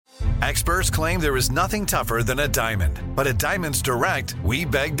Experts claim there is nothing tougher than a diamond. But at Diamonds Direct, we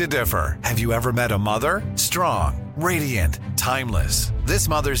beg to differ. Have you ever met a mother? Strong, radiant, timeless. This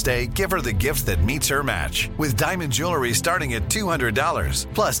Mother's Day, give her the gift that meets her match. With diamond jewelry starting at $200.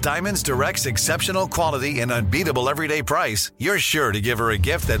 Plus Diamonds Direct's exceptional quality and unbeatable everyday price, you're sure to give her a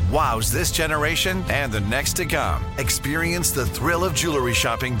gift that wows this generation and the next to come. Experience the thrill of jewelry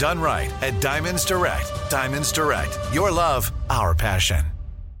shopping done right at Diamonds Direct. Diamonds Direct. Your love, our passion.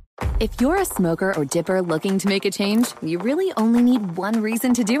 If you're a smoker or dipper looking to make a change, you really only need one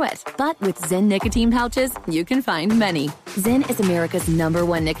reason to do it. But with Zyn nicotine pouches, you can find many. Zyn is America's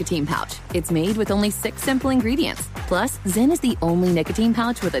 #1 nicotine pouch. It's made with only 6 simple ingredients. Plus, Zyn is the only nicotine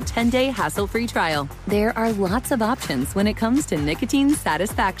pouch with a 10-day hassle-free trial. There are lots of options when it comes to nicotine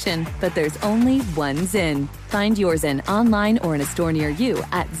satisfaction, but there's only one Zyn. Find your Zyn online or in a store near you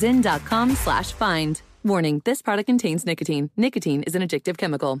at zyn.com/find. Warning, this product contains nicotine. Nicotine is an addictive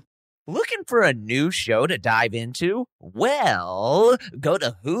chemical. Looking for a new show to dive into? Well, go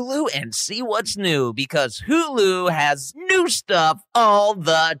to Hulu and see what's new, because Hulu has new stuff all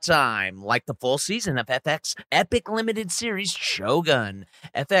the time, like the full season of FX epic limited series Shogun,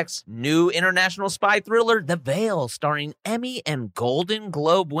 FX new international spy thriller The Veil, starring Emmy and Golden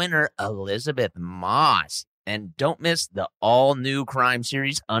Globe winner Elizabeth Moss. And don't miss the all-new crime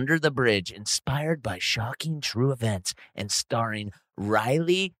series Under the Bridge, inspired by shocking true events and starring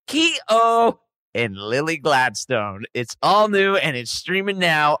Riley Keough and Lily Gladstone. It's all new and it's streaming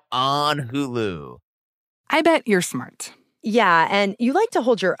now on Hulu. I bet you're smart. Yeah, and you like to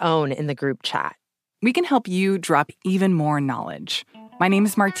hold your own in the group chat. We can help you drop even more knowledge. My name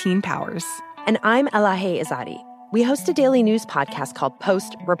is Martine Powers. And I'm Elahe Izadi. We host a daily news podcast called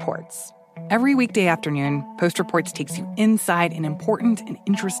Post Reports. Every weekday afternoon, Post Reports takes you inside an important and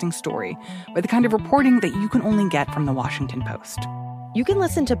interesting story with the kind of reporting that you can only get from the Washington Post. You can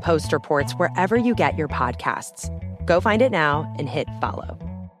listen to Post Reports wherever you get your podcasts. Go find it now and hit follow.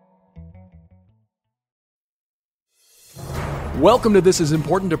 Welcome to This Is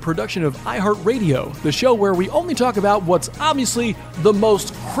Important, a production of iHeartRadio, the show where we only talk about what's obviously the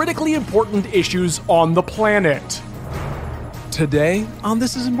most critically important issues on the planet. Today on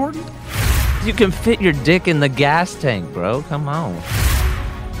This Is Important... You can fit your dick in the gas tank, bro. Come on.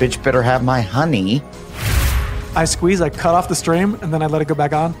 Bitch better have my honey. I squeeze, I cut off the stream, and then I let it go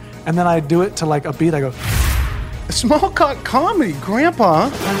back on, and then I do it to like a beat. I go... Small cut comedy, Grandpa.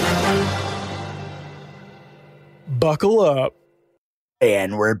 Buckle up.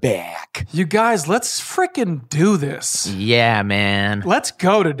 And we're back. You guys, let's frickin' do this. Yeah, man. Let's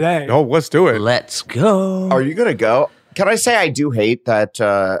go today. Oh, let's do it. Let's go. Are you going to go? Can I say I do hate that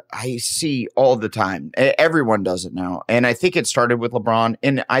I see all the time. Everyone does it now. And I think it started with LeBron.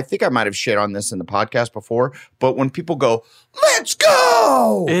 And I think I might have shit on this in the podcast before. But when people go, let's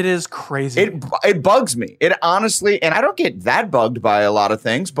go! It is crazy. It bugs me. It honestly, and I don't get that bugged by a lot of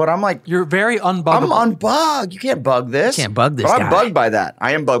things, but I'm like, you're very unbuggable. I'm unbugged. You can't bug this. You can't bug this but guy. I'm bugged by that.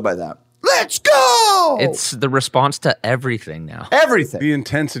 I am bugged by that. Let's go! It's the response to everything now. Everything. The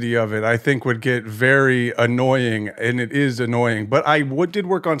intensity of it, I think, would get very annoying, and it is annoying. But I did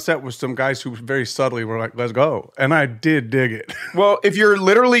work on set with some guys who very subtly were like, let's go. And I did dig it. Well, if you're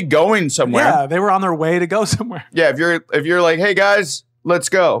literally going somewhere. Yeah, they were on their way to go somewhere. Yeah, if you're like, hey, guys, let's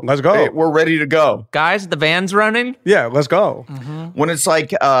go. Let's go. Hey, we're ready to go. Guys, the van's running? Yeah, let's go. Mm-hmm. When it's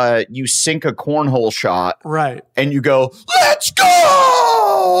like you sink a cornhole shot. Right. And you go, let's go!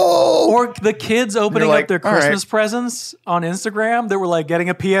 Or the kids opening like, up their Christmas presents on Instagram. They were like getting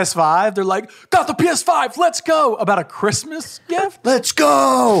a PS5. They're like, got the PS5, let's go. About a Christmas gift? Let's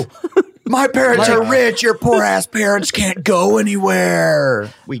go. My parents are rich. Your poor ass parents can't go anywhere.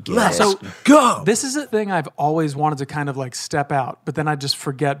 We get it. So go. This is a thing I've always wanted to kind of like step out, but then I just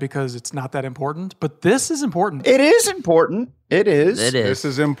forget because it's not that important. But this is important. It is important. It is. It is. This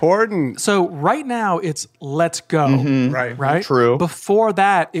is important. So right now it's let's go. Mm-hmm. Right? True. Before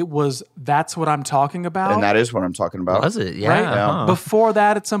that, it was that's what I'm talking about. And that is what I'm talking about. Was it? Yeah. Right? Uh-huh. Before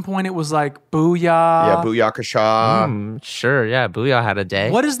that, at some point, it was like booyah. Yeah, booyakasha. Sure, yeah. Booyah had a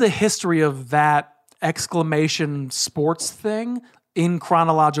day. What is the history of that exclamation sports thing in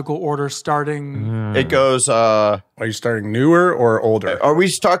chronological order starting? It goes, Are you starting newer or older? are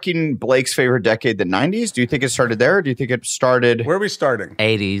we talking Blake's favorite decade, the 90s? Do you think it started there? Or do you think it started? Where are we starting?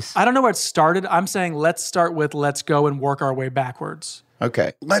 80s. I don't know where it started. I'm saying let's start with let's go and work our way backwards.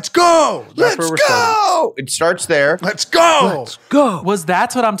 Okay. Let's go. That's where we're starting. It starts there. Let's go. Go. Was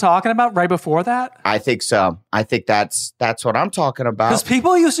that's what I'm talking about right before that? I think so. I think that's what I'm talking Because about.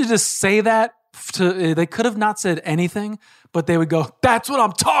 people used to just say that They could have not said anything, but they would go, "That's what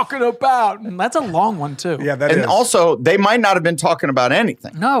I'm talking about." And that's a long one too. Yeah, that And is. also, they might not have been talking about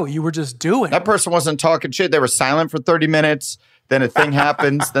anything. No, you were just doing. That person wasn't talking shit. They were silent for 30 minutes. Then a thing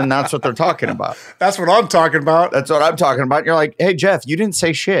happens. Then that's what they're talking about. That's what I'm talking about. That's what I'm talking about. You're like, hey, Jeff, you didn't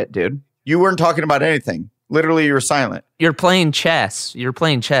say shit, dude. You weren't talking about anything. Literally, you were silent. You're playing chess. You're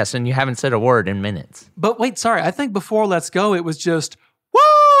playing chess, and you haven't said a word in minutes. But wait, sorry. I think before Let's Go, it was just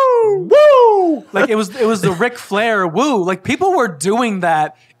woo, woo. Like it was the Ric Flair woo. Like people were doing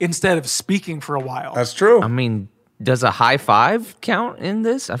that instead of speaking for a while. That's true. I mean, does a high five count in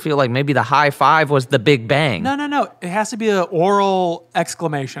this? I feel like maybe the high five was the Big Bang. No. It has to be an oral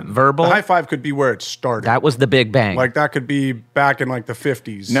exclamation. Verbal. The high five could be where it started. That was the Big Bang. Like that could be back in like the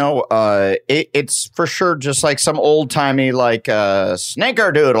 50s. No, it's for sure just like some old timey like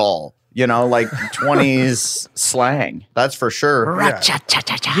snickerdoodle, like 20s slang. That's for sure.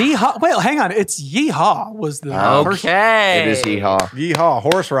 Yeehaw. Wait, hang on. It's yeehaw was the first. Okay. It is yeehaw. Yeehaw,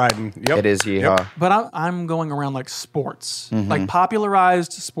 horse riding. Yep. It is yeehaw. Yep. But I'm going around like sports, like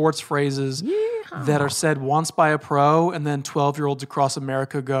popularized sports phrases that are said once by a pro, and then 12-year-olds across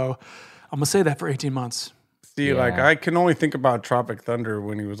America go, I'm going to say that for 18 months. See, like I can only think about Tropic Thunder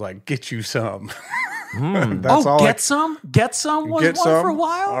when he was like, "Get you some." Get some was Get one some? for a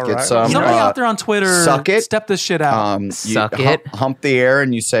while. All Get right. some. Somebody out there on Twitter, suck it. step this shit out. Suck it. Hump the air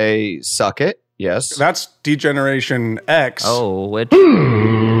and you say, suck it. Yes. That's Degeneration X. Oh, it.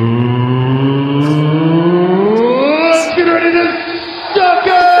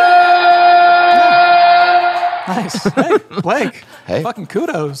 Nice. Hey, Blake. Hey. Fucking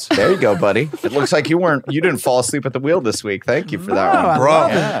kudos. There you go, buddy. It looks like you didn't fall asleep at the wheel this week. Thank you for that No, one. I Bro.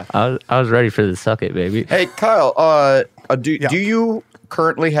 love it. Yeah. I was ready for the suck it, baby. Hey, Kyle, do you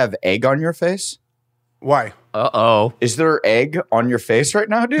currently have egg on your face? Why? Uh-oh. Is there egg on your face right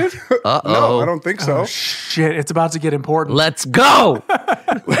now, dude? Uh-oh. No, I don't think so. Oh, shit. It's about to get important. Let's go.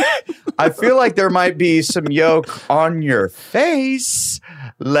 I feel like there might be some yolk on your face.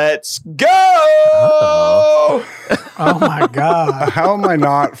 Let's go. Oh, my God. How am I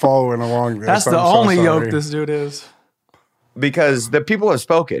not following along this? That's I'm the so only sorry. yoke this dude is. Because the people have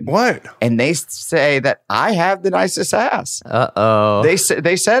spoken. What? And they say that I have the nicest ass. Uh-oh. They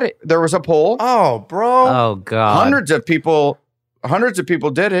said it. There was a poll. Oh, bro. Oh, God. Hundreds of people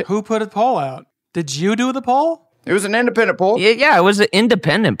did it. Who put a poll out? Did you do the poll? It was an independent poll. Yeah, it was an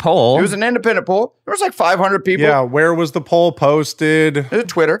independent poll. It was an independent poll. There was like 500 people. Yeah, where was the poll posted? It was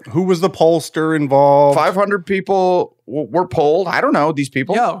Twitter. Who was the pollster involved? 500 people were polled. I don't know these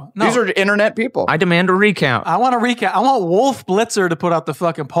people. Yo, no. These are internet people. I demand a recount. I want to recap. I want Wolf Blitzer to put out the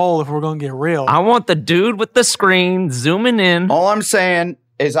fucking poll if we're going to get real. I want the dude with the screen zooming in. All I'm saying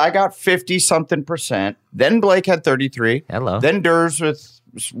is I got 50-something%. Then Blake had 33. Hello. Then Durs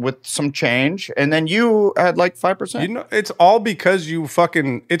with some change, and then you had like 5%. You know, it's all because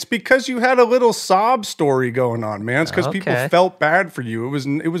it's because you had a little sob story going on, man. It's because people Okay. felt bad for you.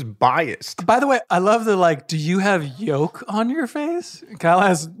 It was biased. By the way, I love the do you have yolk on your face? Kyle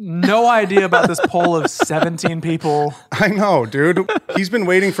has no idea about this poll of 17 people. I know, dude. He's been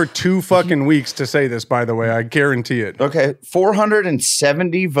waiting for 2 fucking weeks to say this, by the way. I guarantee it. Okay,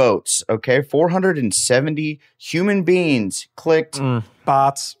 470 votes. Okay, 470 human beings clicked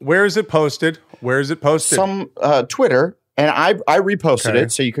Bots. Where is it posted? Where is it posted? some Twitter, and I reposted Okay.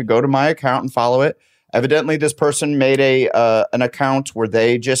 it, so you could go to my account and follow it. Evidently, this person made an account where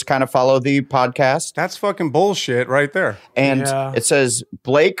they just kind of follow the podcast, That's fucking bullshit right there. and Yeah. it says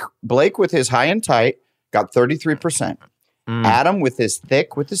Blake with his high and tight got 33%. Adam with his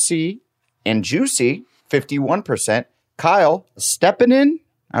thick with the C and juicy 51%. Kyle stepping in.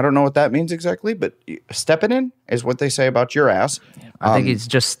 I don't know what that means exactly, but stepping in is what they say about your ass. I think he's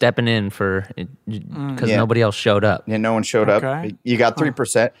just stepping in because Yeah. nobody else showed up. Yeah, no one showed Okay. up. You got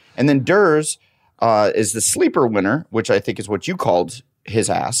 3%. And then Durs is the sleeper winner, which I think is what you called his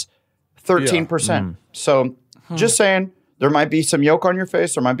ass, 13%. So just saying, there might be some yolk on your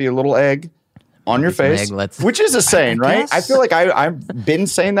face. There might be a little egg on your Some face, egg, let's- which is a saying, right? guess. I feel like I've been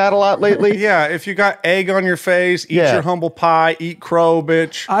saying that a lot lately. Yeah, if you got egg on your face, eat Yeah. your humble pie, eat crow,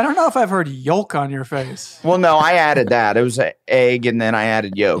 bitch. I don't know if I've heard yolk on your face. Well, no, I added that. It was an egg, and then I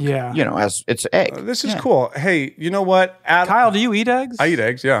added yolk. Yeah. As it's egg. This is cool. Hey, you know what? Kyle, do you eat eggs? I eat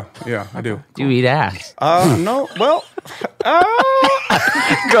eggs. Yeah, I do. Do you eat ass? No, well,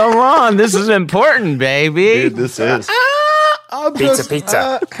 Come on, this is important, baby. This is.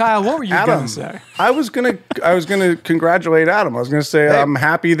 Pizza. Kyle, what were you Adam, going to say? I was gonna congratulate Adam. I was gonna say I'm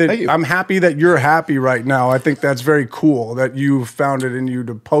happy that you're happy right now. I think that's very cool that you found it in you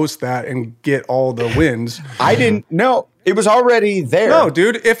to post that and get all the wins. I didn't know. It was already there. No,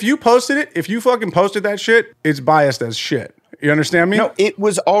 dude, if you fucking posted that shit, it's biased as shit. You understand me? No, it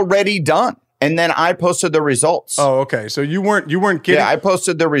was already done. And then I posted the results. Oh, okay. So you weren't getting. Yeah, I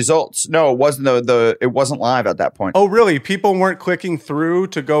posted the results. No, it wasn't it wasn't live at that point. Oh, really? People weren't clicking through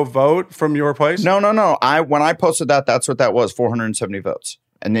to go vote from your place? No. When I posted that, that's what that was, 470 votes.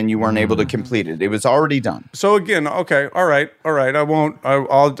 And then you weren't able to complete it. It was already done. So again, okay, all right.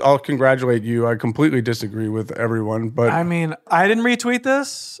 I'll congratulate you. I completely disagree with everyone, but I mean, I didn't retweet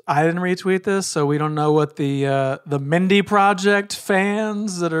this. So we don't know what the Mindy Project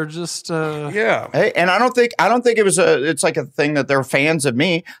fans that are just yeah. Hey, and I don't think it's like a thing that they're fans of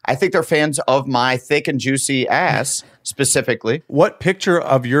me. I think they're fans of my thick and juicy ass specifically. What picture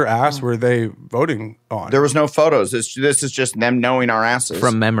of your ass were they voting on? There was no photos. This is just them knowing our asses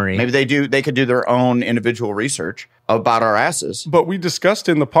from memory. Maybe they could do their own individual research about our asses. But we discussed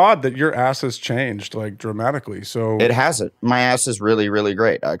in the pod that your ass has changed like dramatically. So it hasn't. My ass is really, really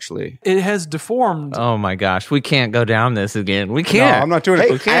great, actually. It has deformed. Oh my gosh, we can't go down this again. We can't. No, I'm not doing it.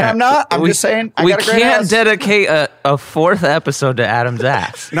 Hey, We can't. and I'm not. I'm just saying. I we got a great can't ass. dedicate a fourth episode to Adam's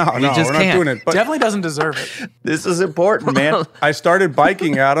ass. No, we just we're can't. not doing it. But Definitely doesn't deserve it. This is important, man. I started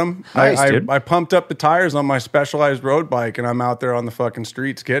biking, Adam. Nice, dude. I pumped up the tires on my Specialized road bike, and I'm out there on the fucking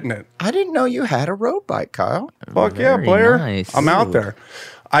streets getting it. I didn't know you had a road bike, Kyle. Fuck yeah, Very Blair. nice. I'm out there.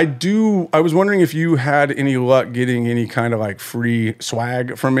 I was wondering if you had any luck getting any kind of like free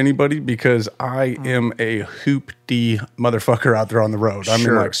swag from anybody, because I am a hoopty motherfucker out there on the road. I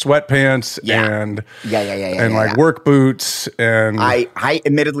mean, like sweatpants and like work boots. And I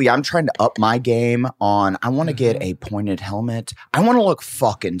admittedly, I'm trying to up my game on, I want to get a pointed helmet. I want to look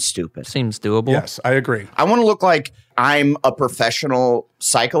fucking stupid. Seems doable. Yes, I agree. I want to look like I'm a professional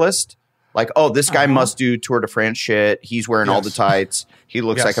cyclist. Like, oh, this guy must do Tour de France shit. He's wearing all the tights. He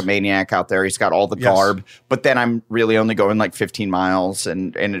looks like a maniac out there. He's got all the garb. But then I'm really only going like 15 miles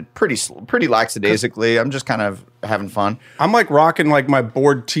and pretty lackadaisically. I'm just kind of having fun. I'm like rocking like my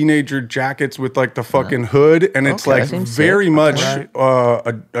bored teenager jackets with like the fucking hood, and it's like very much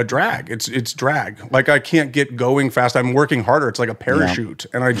a drag. It's drag. Like I can't get going fast. I'm working harder. It's like a parachute,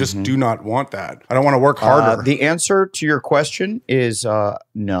 and I just do not want that. I don't want to work harder. The answer to your question is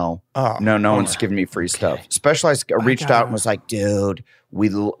no. No one's giving me free stuff. Specialized reached out and was like, dude,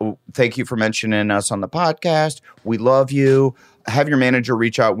 thank you for mentioning us on the podcast. We love you. Have your manager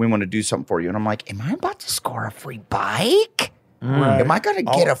reach out. We want to do something for you. And I'm like, am I about to score a free bike? Am I going to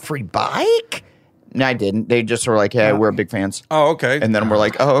get a free bike? No, I didn't. They just were like, yeah, we're big fans. Oh, okay. And then we're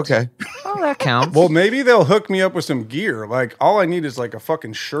like, oh, okay. Oh, that counts. Well, maybe they'll hook me up with some gear. Like, all I need is like a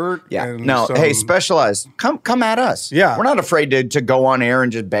fucking shirt. Yeah. And No, some... hey, Specialized, come at us. Yeah. We're not afraid to go on air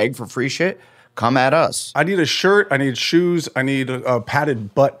and just beg for free shit. Come at us. I need a shirt. I need shoes. I need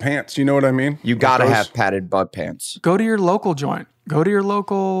padded butt pants. You know what I mean? You got to have padded butt pants. Go to your local joint. Go to your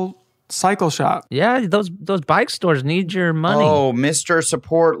local cycle shop. Yeah, those bike stores need your money. Oh, Mr.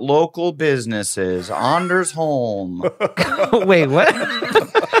 Support Local Businesses. Anders Holm. Wait, what?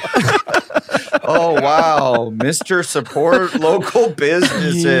 Oh, wow. Mr. Support Local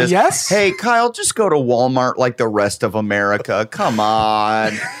Businesses. Yes. Hey, Kyle, just go to Walmart like the rest of America. Come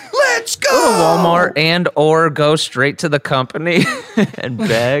on. Let's go. Go to Walmart and or go straight to the company and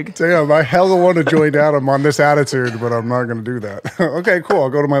beg. Damn, I hella want to join Adam on this attitude, but I'm not going to do that. Okay, cool. I'll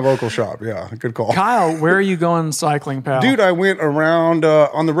go to my local shop. Yeah, good call. Kyle, where are you going cycling, pal? Dude, I went around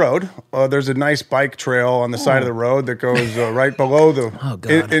on the road. There's a nice bike trail on the side of the road that goes right below the,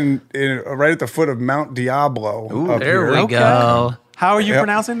 right at the foot of Mount Diablo. Ooh, up there here. we go. How are you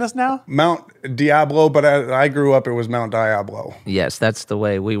pronouncing this now? Mount Diablo, but I grew up, it was Mount Diablo. Yes, that's the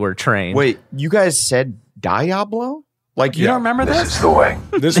way we were trained. Wait, you guys said Diablo? Like You don't remember this? This is the way.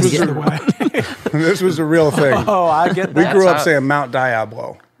 This was this was a real thing. Oh, I get that. We grew up saying Mount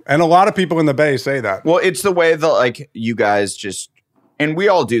Diablo. And a lot of people in the Bay say that. Well, it's the way that like you guys just, and we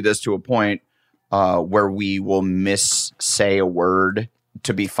all do this to a point where we will say a word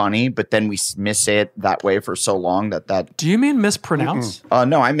to be funny, but then we missay it that way for so long that. Do you mean mispronounce?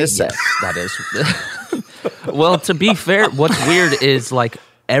 No, I miss that. That is. Well, to be fair, what's weird is like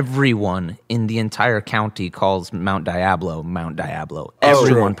everyone in the entire county calls Mount Diablo Mount Diablo.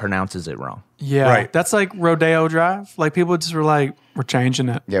 Everyone pronounces it wrong. Yeah, Right. That's like Rodeo Drive. Like people just were like, we're changing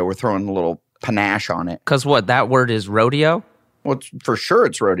it. Yeah, we're throwing a little panache on it. Because what, that word is rodeo? Well, for sure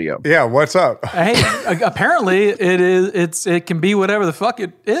it's rodeo. Yeah, what's up? Hey, apparently it can be whatever the fuck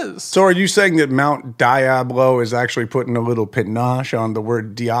it is. So are you saying that Mount Diablo is actually putting a little panache on the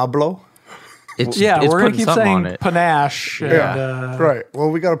word Diablo? It's we're gonna putting keep something on saying it. panache. And, Right.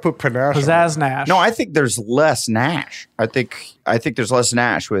 Well, we got to put panache on it. Pizzaznash. No, I think there's less Nash. I think there's less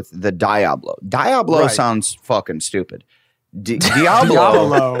Nash with the Diablo. Diablo Right. sounds fucking stupid.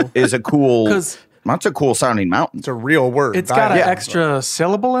 Diablo is a cool. 'Cause- That's a cool sounding mountain. It's a real word. It's got an Diablo. extra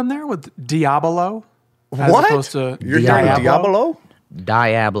syllable in there with Diabolo. As What? opposed to You're doing Diablo?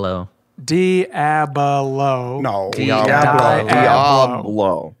 Diablo. Diabolo. No. Diablo.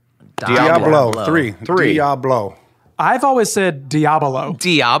 Diablo. Three. Diablo. I've always said Diabolo.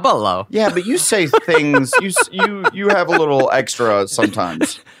 Diabolo. Yeah, but you say things. You have a little extra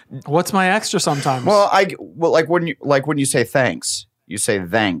sometimes. What's my extra sometimes? Well, like when you say thanks, you say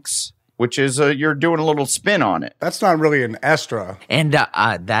thanks, which is you're doing a little spin on it. That's not really an extra. And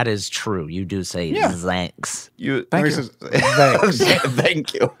that is true. You do say thanks. Thank you. Thanks.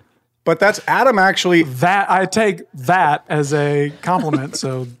 Thank you. But that's Adam actually. That I take that as a compliment,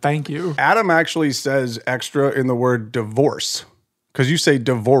 so thank you. Adam actually says extra in the word divorce because you say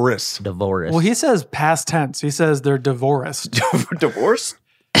divorce. Divorce. Well, he says past tense. He says they're divorced. Divorce?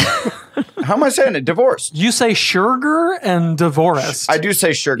 How am I saying it? Divorce. You say sugar and divorced. I do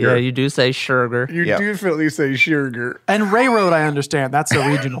say sugar. yeah, you do say sugar. You definitely say sugar. And railroad, I understand. That's a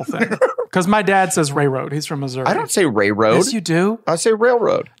regional thing. Because my dad says railroad. He's from Missouri. I don't say railroad. Yes, you do. I say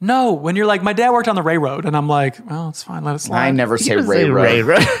railroad. No, when you're like, my dad worked on the railroad, and I'm like, oh, it's fine, let it slide. I never say You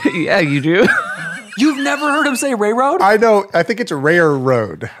railroad. yeah, you do. You've never heard him say railroad? I know. I think it's a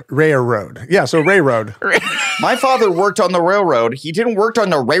railroad. Railroad. Yeah, so railroad. My father worked on the railroad. He didn't work on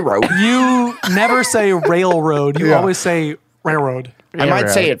the railroad. You never say railroad. You Yeah. always say railroad. I might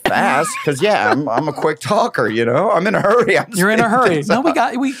say it fast because I'm a quick talker. I'm in a hurry. You're in a hurry. No,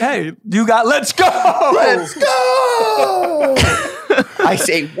 let's go. Let's go. I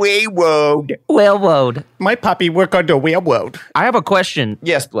say railroad. Railroad. My puppy worked on the railroad. I have a question.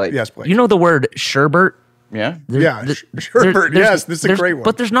 Yes, Blake. Yes, Blake. You know the word sherbert? Yeah. Yeah, Th- sherbet. Yes, this is a there's- great one.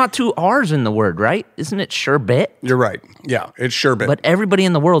 But there's not two R's in the word, right? Isn't it sherbet? You're right. Yeah, it's sherbet. But everybody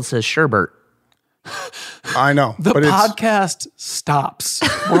in the world says sherbert. I know. The but podcast stops.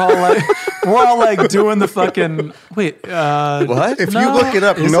 We're all like doing the fucking What? if No, you look it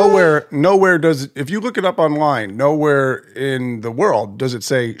up, is nowhere does it. If you look it up online, nowhere in the world does it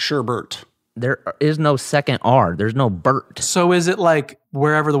say sherbet. There is no second R. There's no Bert. So is it like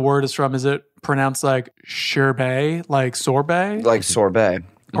wherever the word is from? Is it pronounced like sherbet, like sorbet, Like sorbet.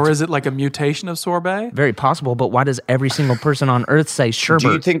 or is it like a mutation of sorbet? Very possible, but why does every single person on Earth say sherbert?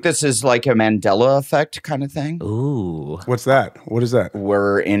 Do you think this is like a Mandela effect kind of thing? Ooh. What's that? What is that?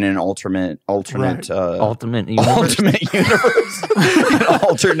 We're in an alternate, Right. Ultimate universe. ultimate universe, an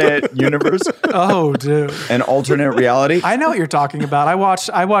alternate universe, Oh, dude. an alternate reality. I know what you're talking about. I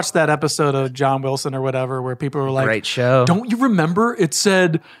watched that episode of John Wilson or whatever where people were like, Great show. Don't you remember? It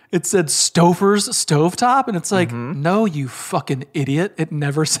said Stouffer's stovetop, and it's like, no, you fucking idiot. It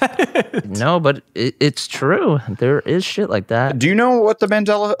never said it. No, but it's true. There is shit like that. Do you know what the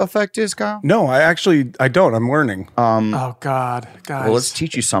Mandela effect is, Kyle? No, I don't. I'm learning. Oh God, guys. Well, let's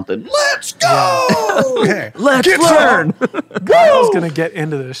teach you something. Let's go. Hey, Let's learn. Kyle's gonna get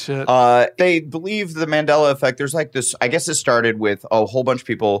into this shit. They believe the Mandela effect. There's like this. I guess it started with a whole bunch of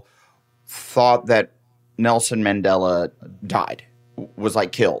people thought that Nelson Mandela died, was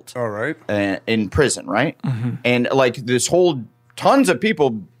like killed all right. in prison, right? And like this whole tons of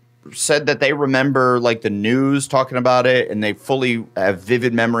people said that they remember like the news talking about it, and they fully have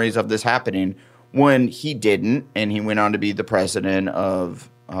vivid memories of this happening when he didn't, and he went on to be the president of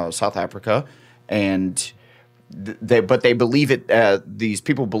South Africa, and they believe it. These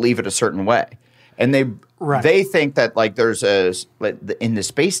people believe it a certain way, and they think that like there's in the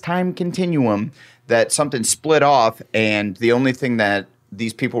space-time continuum that something split off, and the only thing that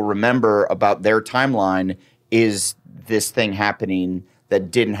these people remember about their timeline is this thing happening that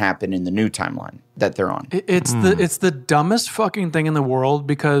didn't happen in the new timeline that they're on. It's the dumbest fucking thing in the world,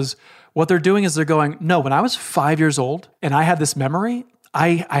 because what they're doing is they're going, no, when I was 5 years old and I had this memory,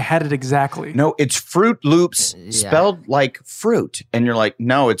 I had it exactly. No, it's Fruit Loops spelled like fruit. And you're like,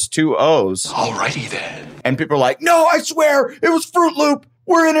 no, it's two O's. Alrighty then. And people are like, no, I swear it was Fruit Loop.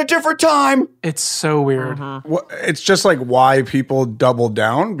 We're in a different time. It's so weird. Well, it's just like why people double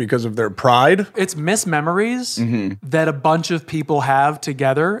down because of their pride. It's mismemories that a bunch of people have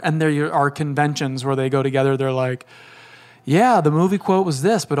together, and there are conventions where they go together. They're like, yeah, the movie quote was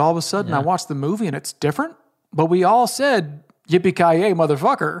this, but all of a sudden I watched the movie and it's different. But we all said, yippee-ki-yay,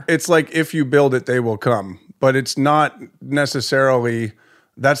 motherfucker. It's like if you build it, they will come. but it's not necessarily.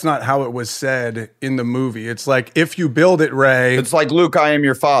 That's not how it was said in the movie. It's like, if you build it, Ray. It's like, Luke, I am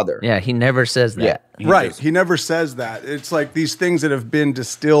your father. Yeah, he never says that. Right. He never says that. It's like these things that have been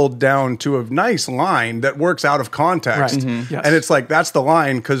distilled down to a nice line that works out of context. Right. Mm-hmm. Yes. And it's like, that's the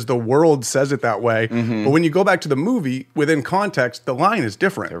line because the world says it that way. Mm-hmm. But when you go back to the movie, within context, the line is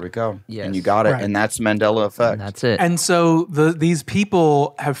different. There we go. Yes. And you got it. Right. And that's Mandela effect. And that's it. And so these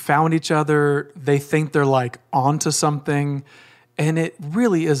people have found each other. They think they're like onto something. And it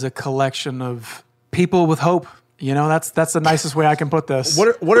really is a collection of people with hope. You know, that's the nicest way I can put this.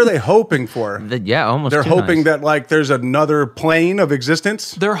 What are they hoping for? Almost. They're too hoping nice. that like there's another plane of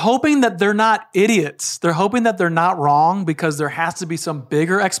existence. They're hoping that they're not idiots. They're hoping that they're not wrong because there has to be some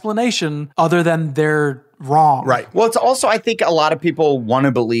bigger explanation other than they're wrong. Right. Well, it's also, I think a lot of people want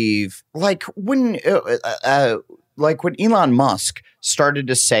to believe, like when Elon Musk started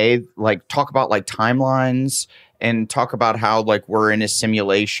to say, like, talk about like timelines and talk about how like we're in a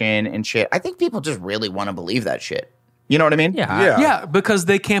simulation and shit. I think people just really want to believe that shit. You know what I mean? Yeah, because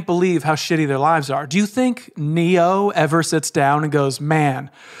they can't believe how shitty their lives are. Do you think Neo ever sits down and goes, man,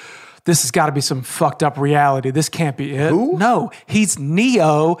 this has got to be some fucked up reality. This can't be it. Who? No, he's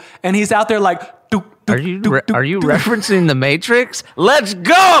Neo, and he's out there like, Are you referencing The Matrix? Let's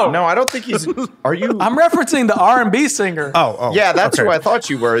go! No, I don't think he's. Are you? I'm referencing the R&B singer. Oh, Yeah, that's okay. who I thought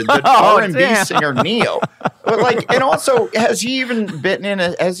you were. The Oh, R&B damn. singer Neo. But like, and also, has he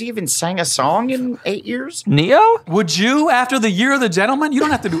even sang a song in 8 years? Neo? Would you, after the Year of the Gentleman? You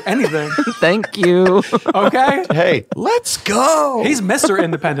don't have to do anything, Thank you. okay? Hey, let's go. He's Mr.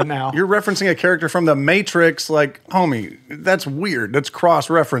 Independent now. You're referencing a character from The Matrix, like, homie, that's weird. That's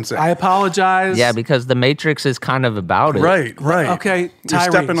cross-referencing. I apologize. Yeah, because The Matrix is kind of about it. Right. Okay, You're Tyrese.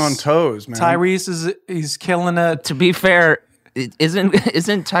 stepping on toes, man. Tyrese he's killing it. To be fair, isn't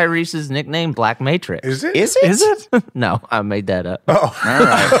Tyrese's nickname Black Matrix? Is it? Is it? Is it? No, I made that up. All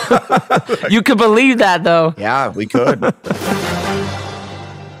right. You could believe that, though. Yeah, we could.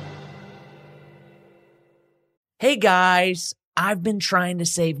 Hey guys, I've been trying to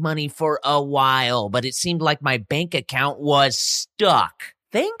save money for a while, but it seemed like my bank account was stuck.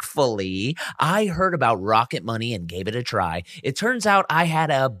 Thankfully, I heard about Rocket Money and gave it a try. It turns out I had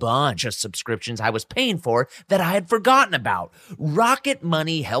a bunch of subscriptions I was paying for that I had forgotten about. Rocket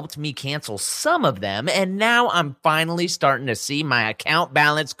Money helped me cancel some of them, and now I'm finally starting to see my account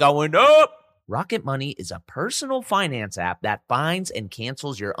balance going up. Rocket Money is a personal finance app that finds and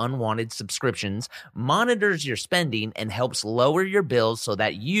cancels your unwanted subscriptions, monitors your spending, and helps lower your bills so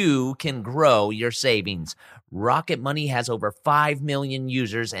that you can grow your savings. Rocket Money has over 5 million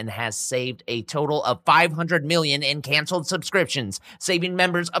users and has saved a total of $500 million in canceled subscriptions, saving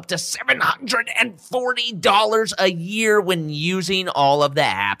members up to $740 a year when using all of the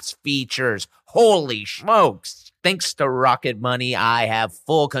app's features. Holy smokes! Thanks to Rocket Money, I have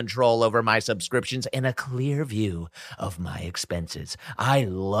full control over my subscriptions and a clear view of my expenses. I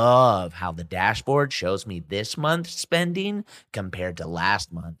love how the dashboard shows me this month's spending compared to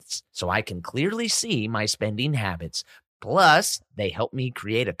last month's, so I can clearly see my spending habits. Plus, they help me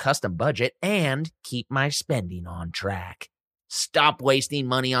create a custom budget and keep my spending on track. Stop wasting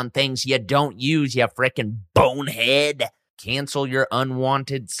money on things you don't use, you frickin' bonehead. Cancel your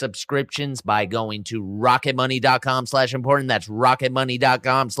unwanted subscriptions by going to rocketmoney.com/important. That's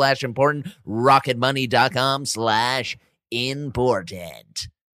rocketmoney.com/important. rocketmoney.com/important.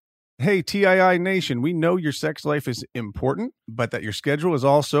 Hey, TII Nation, we know your sex life is important, but that your schedule is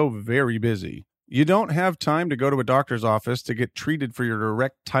also very busy. You don't have time to go to a doctor's office to get treated for your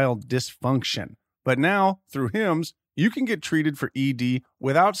erectile dysfunction. But now, through HIMS, you can get treated for ED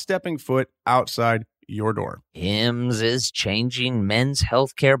without stepping foot outside your door. HIMS is changing men's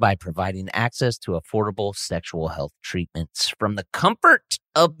healthcare by providing access to affordable sexual health treatments from the comfort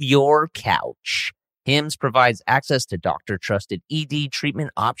of your couch. HIMS provides access to doctor-trusted ED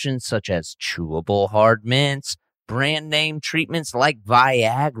treatment options such as chewable hard mints, brand name treatments like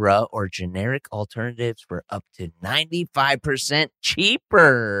Viagra, or generic alternatives for up to 95%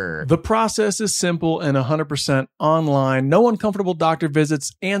 cheaper. The process is simple and 100% online. No uncomfortable doctor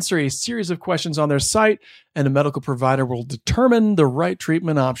visits. Answer a series of questions on their site, and a medical provider will determine the right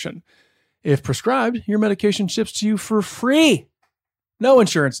treatment option. If prescribed, your medication ships to you for free. No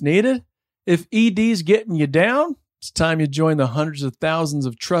insurance needed. If ED's getting you down, it's time you join the hundreds of thousands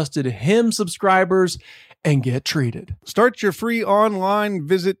of trusted HIMS subscribers and get treated. Start your free online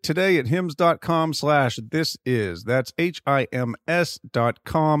visit today at hims.com/thisis. That's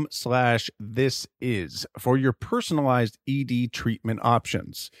HIMS.com/thisis for your personalized ED treatment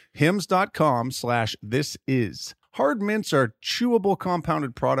options. hims.com/thisis. Hard mints are chewable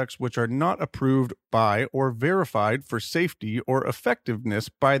compounded products which are not approved by or verified for safety or effectiveness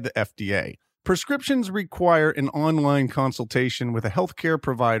by the FDA. Prescriptions require an online consultation with a healthcare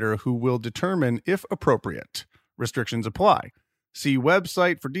provider who will determine if appropriate. Restrictions apply. See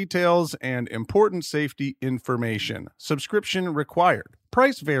website for details and important safety information. Subscription required.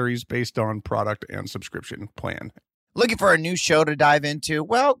 Price varies based on product and subscription plan. Looking for a new show to dive into?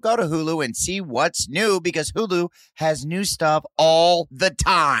 Well, go to Hulu and see what's new because Hulu has new stuff all the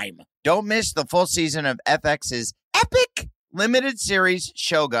time. Don't miss the full season of FX's epic limited series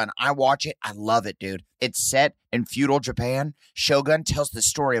Shogun. I watch it. I love it, dude. It's set in feudal Japan. Shogun tells the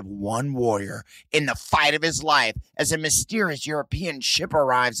story of one warrior in the fight of his life as a mysterious European ship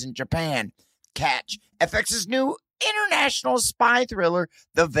arrives in Japan. Catch FX's new international spy thriller,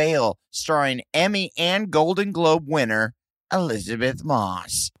 The Veil, starring Emmy and Golden Globe winner Elizabeth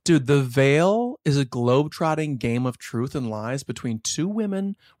Moss. Dude, The Veil is a globe-trotting game of truth and lies between two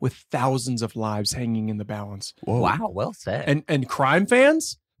women with thousands of lives hanging in the balance. Whoa. Wow, well said. And crime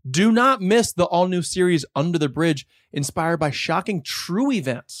fans, do not miss the all-new series Under the Bridge, inspired by shocking true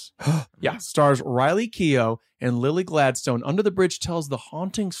events. Yeah, stars Riley Keough and Lily Gladstone. Under the Bridge tells the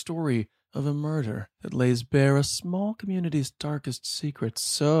haunting story of a murder that lays bare a small community's darkest secrets.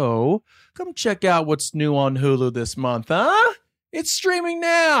 So, come check out what's new on Hulu this month, huh? It's streaming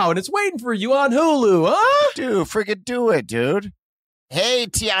now, and it's waiting for you on Hulu, huh? Dude, freaking do it, dude. Hey,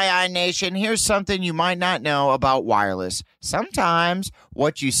 TII Nation, here's something you might not know about wireless. Sometimes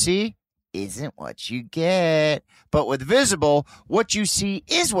what you see isn't what you get. But with Visible, what you see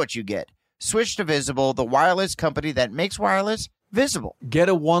is what you get. Switch to Visible, the wireless company that makes wireless visible. Get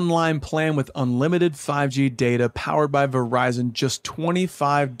a one-line plan with unlimited 5G data powered by Verizon, just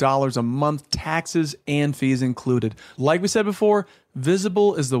 $25 a month, taxes and fees included. Like we said before,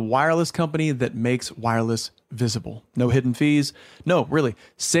 Visible is the wireless company that makes wireless visible. No hidden fees. No, really.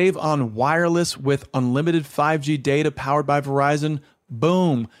 Save on wireless with unlimited 5G data powered by Verizon.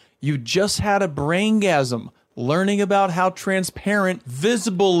 Boom. You just had a braingasm learning about how transparent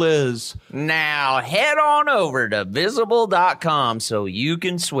Visible is. Now head on over to Visible.com so you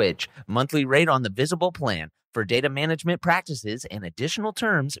can switch. Monthly rate on the Visible plan. For data management practices and additional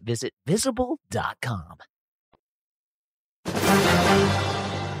terms, visit Visible.com.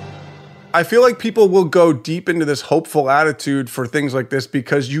 I feel like people will go deep into this hopeful attitude for things like this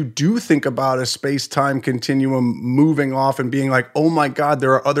because you do think about a space-time continuum moving off and being like, oh my God,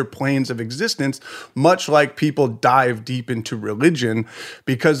 there are other planes of existence, much like people dive deep into religion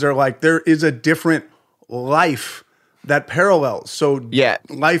because they're like, there is a different life that parallels. So yeah,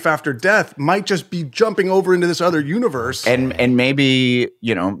 life after death might just be jumping over into this other universe. And maybe,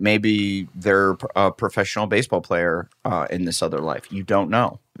 you know, maybe they're a professional baseball player in this other life. You don't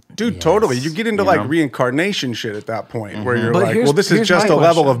know. Dude, Yes. totally. You get into You like know? reincarnation shit at that point where you're But like, here's- well, this is here's just my a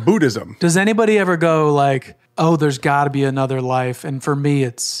level question. of Buddhism. Does anybody ever go like, oh, there's got to be another life, and for me,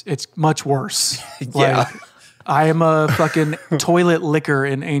 it's much worse. Yeah. Like, I am a fucking toilet licker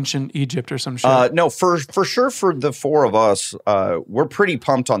in ancient Egypt or some shit. No, for sure, for the four of us, we're pretty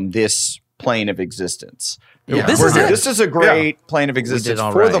pumped on this plane of existence. Yeah. This is it. This is a great plane of existence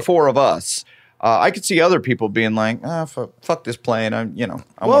all for the right. four of us. I could see other people being like, fuck this plane. I Well,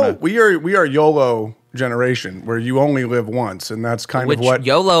 want to. we are YOLO generation where you only live once, and that's kind Which of what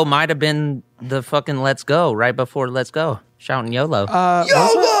YOLO might have been the fucking Let's Go right before Let's Go. Shouting YOLO.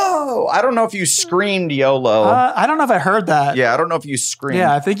 YOLO! I don't know if you screamed YOLO. I don't know if I heard that. Yeah, I don't know if you screamed.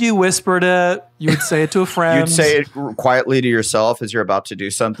 Yeah, I think you whispered it. You would say it to a friend. You'd say it quietly to yourself as you're about to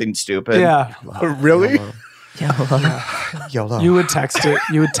do something stupid. Yeah, really. YOLO. you would text it.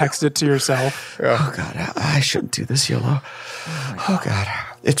 You would text it to yourself. Oh God, I shouldn't do this, YOLO. Oh God,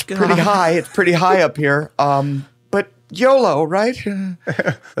 it's pretty high. It's pretty high up here. But YOLO, right?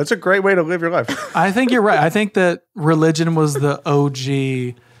 That's a great way to live your life. I think you're right. I think that religion was the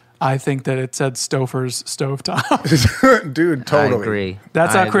OG. I think that it said Stouffer's stovetop. Dude, I totally. agree.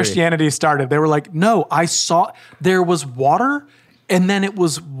 That's I how agree. Christianity started. They were like, no, I saw there was water and then it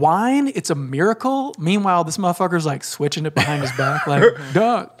was wine. It's a miracle. Meanwhile, this motherfucker's like switching it behind his back. Like,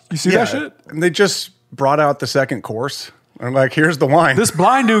 duh, you see that shit? And they just brought out the second course. And like, here's the wine. This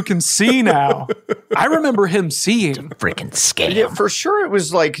blind dude can see now. I remember him seeing. Freaking scam. Yeah, for sure. It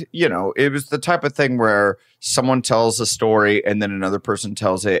was like, it was the type of thing where someone tells a story and then another person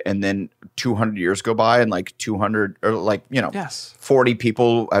tells it, and then 200 years go by and like 200 or like, Yes. 40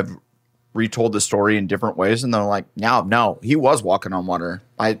 people have retold the story in different ways. And they're like, no, he was walking on water.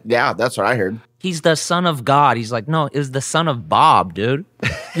 That's what I heard. He's the son of God. He's like, no, it's the son of Bob, dude.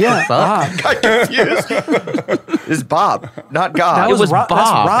 Yeah. Bob. Got confused. It's Bob, not God. That It was That's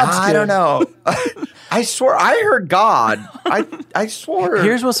Bob. Rob's I kid. don't know. I swear, I heard God. I swore.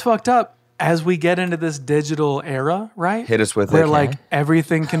 Here's what's fucked up. As we get into this digital era, right? Hit us with where it. like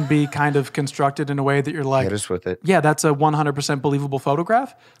everything can be kind of constructed in a way that you're like, Hit us with it. yeah, that's a 100% believable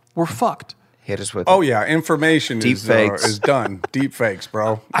photograph. We're fucked. Hit us with Oh it. yeah, information Deep is fakes. is done. Deep fakes,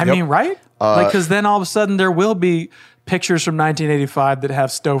 bro. I mean, right? Because then all of a sudden there will be pictures from 1985 that have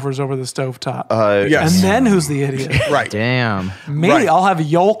Stofers over the stovetop. Yes. And then who's the idiot? Right. Damn. Me, Right. I'll have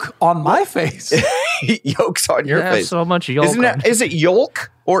yolk on my face. Yolk's on your You have face. so much yolk. Is it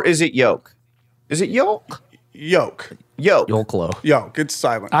yolk or is it yolk? Is it yolk? Yolk. Yolk. Yolklo. Yolk. It's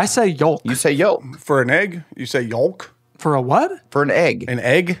silent. I say yolk. You say yolk For an egg, you say yolk. For a what? for an egg. An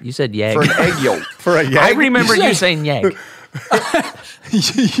egg? You said yeg. For an egg yolk. For a yeg? I remember you saying yeg.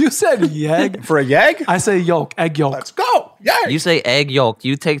 You said yeg. For a yeg? I say yolk, egg yolk. Let's go. Yeah. You say egg yolk.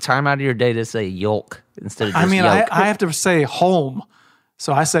 You take time out of your day to say yolk instead of just I mean, yolk. I have to say home.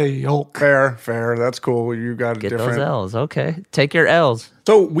 So I say yolk. Fair. That's cool. You got a Get different. those L's. Okay. Take your L's.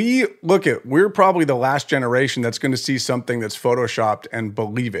 So we're probably the last generation that's going to see something that's photoshopped and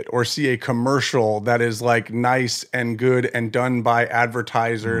believe it, or see a commercial that is like nice and good and done by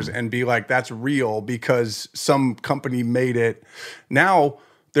advertisers and be like, that's real because some company made it. Now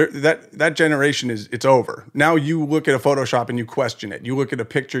that generation it's over. Now you look at a Photoshop and you question it. You look at a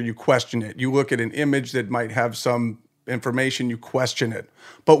picture, you question it. You look at an image that might have some information, you question it.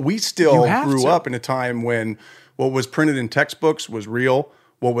 But we still grew up in a time when what was printed in textbooks was real.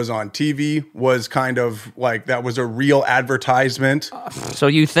 What was on TV was kind of like that was a real advertisement. So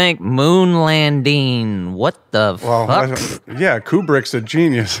you think moon landing? What the fuck? Yeah, Kubrick's a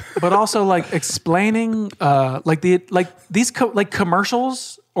genius. But also like explaining these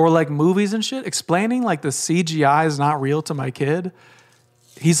commercials or like movies and shit, explaining like the CGI is not real to my kid.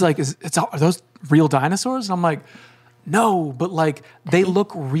 He's like, are those real dinosaurs? And I'm like, no, but like they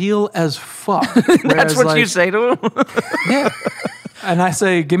look real as fuck. That's what you say to him? Yeah. And I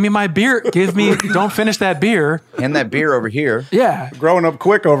say, give me my beer. Don't finish that beer. And that beer over here. Yeah. Growing up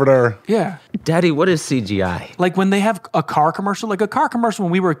quick over there. Yeah. Daddy, what is CGI? Like when they have a car commercial,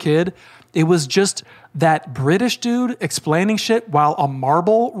 when we were a kid, it was just that British dude explaining shit while a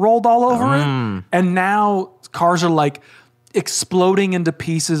marble rolled all over it. And now cars are like exploding into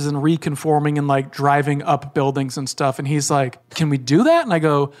pieces and reconforming and like driving up buildings and stuff. And he's like, can we do that? And I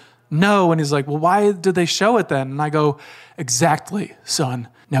go, no. And he's like, well, why did they show it then? And I go, exactly, son.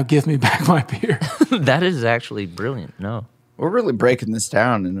 Now give me back my beer. That is actually brilliant. No. We're really breaking this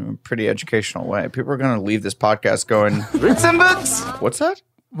down in a pretty educational way. People are going to leave this podcast going, read some books. What's that?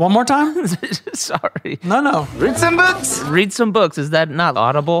 One more time? Sorry. No. Read some books. Read some books. Is that not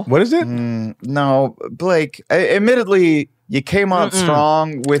audible? What is it? No, Blake, admittedly, you came out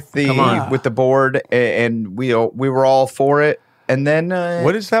strong with the board, and we were all for it. And then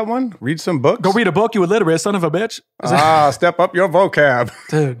What is that one? Read some books? Go read a book, you illiterate son of a bitch. Step up your vocab.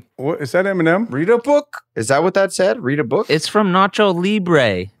 Dude. What, is that Eminem? read a book. Is that what that said? Read a book. It's from Nacho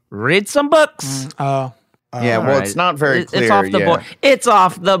Libre. Read some books. Oh. Yeah, well, Alright. it's not very clear. It's off the board. It's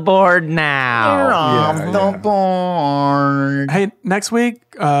off the board now. You're off the board. Hey, next week,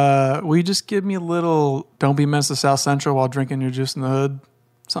 will you just give me a little don't be menace to South Central while drinking your juice in the hood?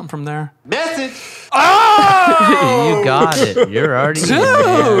 Something from there? Message. You got it. You're already in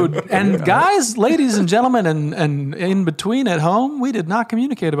there. Dude! And guys, ladies and gentlemen, and in between at home, we did not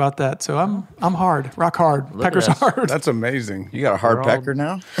communicate about that. So I'm hard. Rock hard. Pecker's at us. hard. That's amazing. You got a hard pecker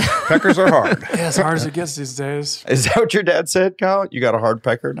now? Peckers are hard. Yeah, as hard as it gets these days. Is that what your dad said, Kyle? You got a hard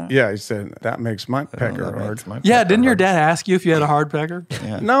pecker now? Yeah, he said, that makes my pecker That hard. makes my Yeah, pecker didn't your hard. dad ask you if you had a hard pecker?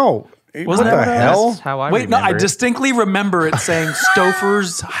 No. Wasn't what that the what I hell? That's how I Wait, no, I remember it. distinctly remember it saying,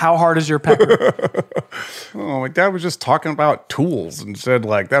 Stouffer's, how hard is your pecker? Oh, my dad was just talking about tools and said,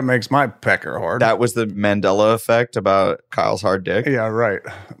 like, that makes my pecker hard. That was the Mandela effect about Kyle's hard dick. Yeah, right.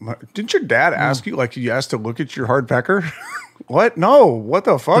 Didn't your dad ask you, like, you asked to look at your hard pecker? What? No. What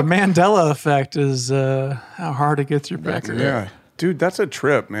the The fuck? Mandela effect is how hard it gets your pecker. Yeah. Dude, that's a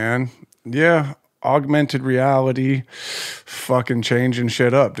trip, man. Yeah. Augmented reality, fucking changing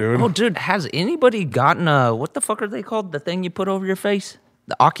shit up, dude. Oh, dude, has anybody gotten what the fuck are they called? The thing you put over your face?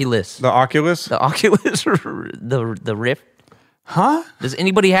 The Oculus. The Oculus? The Oculus, the Rift. Huh? Does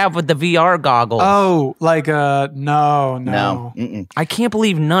anybody have with the VR goggles? Oh, like, no. No. Mm-mm. I can't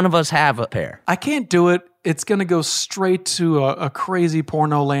believe none of us have a pair. I can't do it. It's going to go straight to a crazy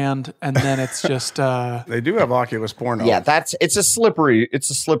porno land, and then it's just... They do have Oculus porno. Yeah, it's a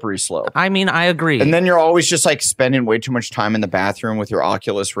slippery slope. I mean, I agree. And then you're always just like spending way too much time in the bathroom with your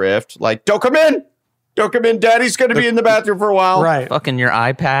Oculus Rift. Like, don't come in. Don't come in. Daddy's going to be in the bathroom for a while. Right. Fucking your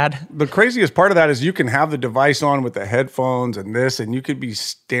iPad. The craziest part of that is you can have the device on with the headphones and this, and you could be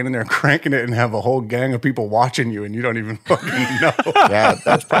standing there cranking it and have a whole gang of people watching you, and you don't even fucking know. Yeah,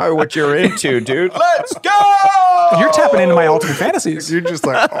 that's probably what you're into, dude. Let's go! You're tapping into my ultimate fantasies. You're just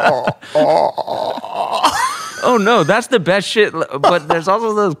like, Oh no, that's the best shit. But there's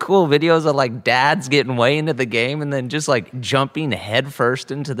also those cool videos of like dads getting way into the game and then just like jumping headfirst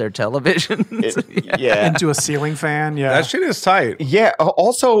into their televisions. Yeah. Into a ceiling fan. Yeah. that shit is tight. Yeah.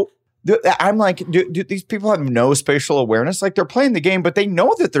 Also, I'm like, do these people have no spatial awareness? Like, they're playing the game, but they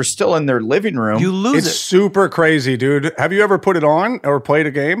know that they're still in their living room. You lose It's it. super crazy, dude. Have you ever put it on or played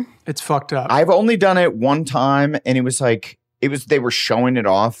a game? It's fucked up. I've only done it one time, and it was like, they were showing it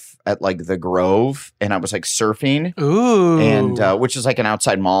off at like the Grove, and I was like surfing, Ooh. and which is like an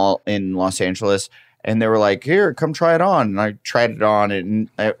outside mall in Los Angeles. And they were like, here, come try it on. And I tried it on, and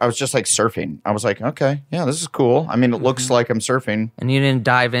I was just like surfing. I was like, okay, yeah, this is cool. I mean, it looks like I'm surfing. And you didn't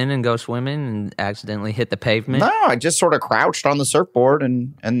dive in and go swimming and accidentally hit the pavement? No, I just sort of crouched on the surfboard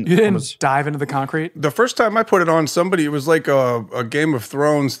and You didn't dive into the concrete? The first time I put it on, it was like a Game of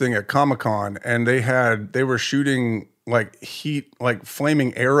Thrones thing at Comic-Con, and they were shooting like heat, like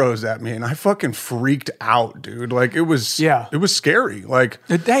flaming arrows at me, and I fucking freaked out, dude. Like it was scary. Like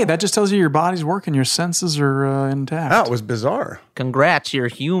Hey, that just tells you your body's working, your senses are intact. that was bizarre. Congrats, you're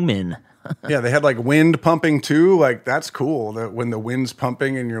human. Yeah, they had like wind pumping too. Like that's cool. That when the wind's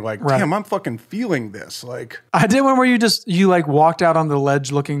pumping and you're like, Right. damn, I'm fucking feeling this. Like I did one where you like walked out on the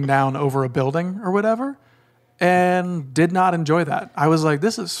ledge looking down over a building or whatever, and did not enjoy that. I was like,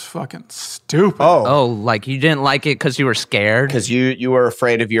 this is fucking stupid. Oh, like you didn't like it because you were scared? because you were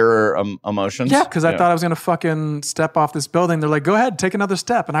afraid of your emotions. Yeah, because I thought I was going to fucking step off this building. They're like, go ahead, take another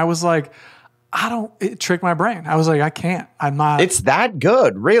step. And I was like, it tricked my brain. I was like, I can't. I'm not. It's that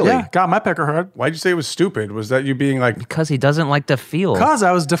good, really. Yeah, got my pecker hard. why'd you say it was stupid? Was that you being like, Because he doesn't like to feel. Because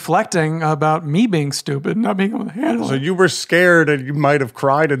I was deflecting about me being stupid, not being able to handle so it. you were scared and you might have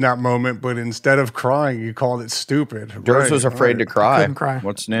cried in that moment, but instead of crying, you called it stupid. Durs Right, was afraid to right. cry. Couldn't cry.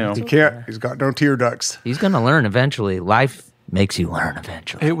 What's new? He can't. He's got no tear ducts. He's going to learn eventually. Life makes you learn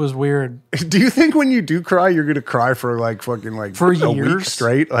eventually. It was weird. Do you think when you do cry, you're gonna cry for like fucking like For a week years?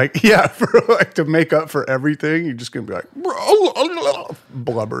 straight? Like yeah, for like to make up for everything, you're just gonna be like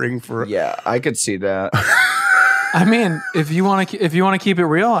blubbering for. Yeah, I could see that. I mean, if you want to keep it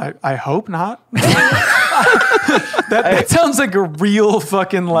real, I hope not. that sounds like a real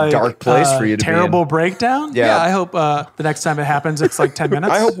fucking like Dark place for you to be terrible in. breakdown. Yeah. I hope the next time it happens, it's like 10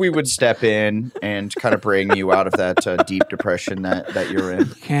 minutes. I hope we would step in and kind of bring you out of that deep depression that you're in.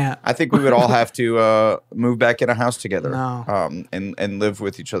 Can't. I think we would all have to move back in a house together, No. and live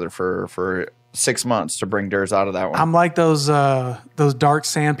with each other for 6 months to bring Durs out of that one. I'm like those dark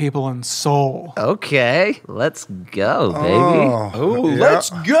sand people in Soul. Okay, let's go, baby. Oh, let's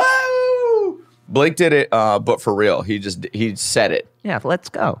go! Blake did it, but for real, he said it Yeah, let's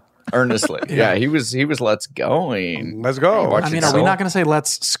go. earnestly. yeah, he was let's going. Let's go. Watch I mean, it, are we Soul. not going to say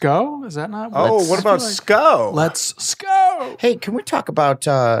let's sco? Is that not? Oh, what about Sco? Let's sco? Hey, can we talk about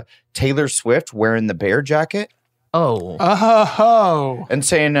Taylor Swift wearing the bear jacket Oh, Oh, and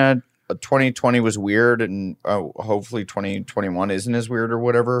saying 2020 was weird and hopefully 2021 isn't as weird or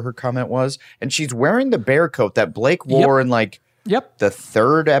whatever her comment was? And she's wearing the bear coat that Blake wore in like yep. the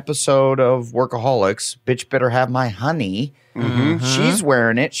 3rd episode of Workaholics. Bitch better have my honey. She's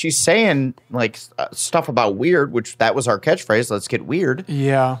wearing it. She's saying like stuff about weird, which that was our catchphrase. Let's get weird.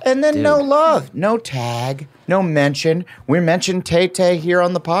 Yeah. And then no love, no tag, no mention. We mentioned Tay-Tay here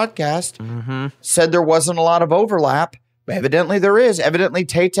on the podcast. Said there wasn't a lot of overlap. Evidently there is. Evidently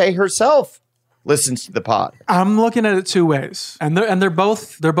Tay-Tay herself listens to the pod. I'm looking at it two ways, and they're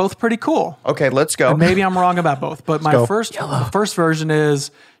both pretty cool. Okay, let's go. And maybe I'm wrong about both, but my first version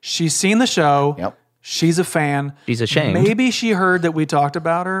is she's seen the show. Yep. She's a fan. She's ashamed. Maybe she heard that we talked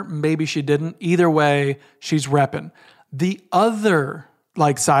about her. Maybe she didn't. Either way, she's repping. The other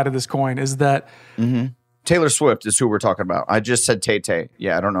like side of this coin is that Taylor Swift is who we're talking about. I just said Tay-Tay.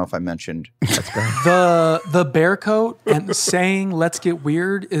 Yeah, I don't know if I mentioned. the bear coat and saying let's get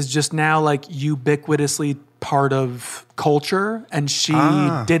weird is just now like ubiquitously part of culture, and she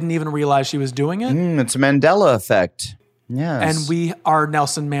didn't even realize she was doing it. It's a Mandela effect. Yes. And we are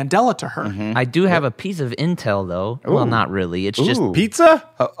Nelson Mandela to her. I do have a piece of intel, though. Well, not really. It's just Pizza?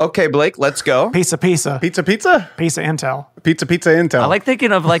 Okay, Blake, let's go. Piece of Pizza? intel. Pizza intel. I like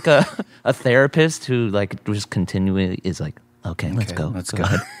thinking of like a therapist who like just continually is like, okay, let's go. let's go.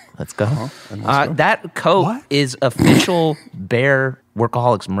 go. Let's go. That coat is official bear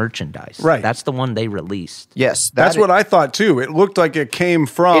Workaholics merchandise. Right. That's the one they released. Yes, That's what I thought too. It looked like it came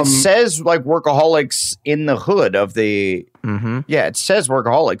from. it says. Like Workaholics in the hood of the. Yeah, it says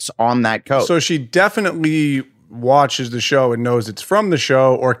Workaholics on that coat. So she definitely watches the show and knows it's from the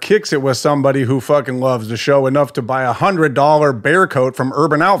show, or kicks it with somebody who fucking loves the show enough to buy $100 bear coat from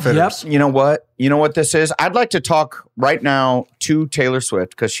Urban Outfitters. You know what? You know what this is? I'd like to talk right now to Taylor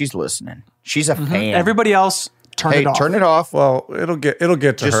Swift because she's listening. She's a fan. Everybody else, turn it off. Turn it off. Well, it'll get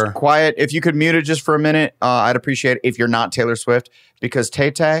to Just her. quiet. If you could mute it just for a minute, I'd appreciate it if you're not Taylor Swift, because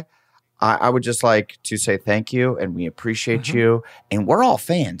Tay-Tay, I would just like to say thank you and we appreciate you. And we're all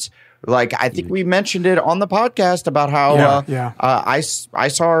fans. Like, I think we mentioned it on the podcast about how I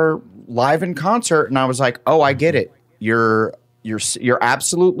saw her live in concert and I was like, oh, I get it. You're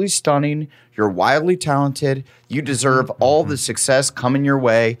absolutely stunning. You're wildly talented. You deserve all the success coming your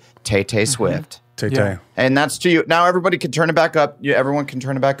way, Tay-Tay Swift. Tay-Tay. Yeah. And that's to you. Now everybody can turn it back up. Everyone can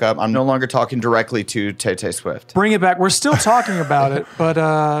turn it back up. I'm no longer talking directly to Tay-Tay Swift. Bring it back. We're still talking about it, but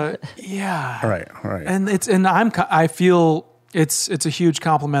yeah. All right. And I feel it's a huge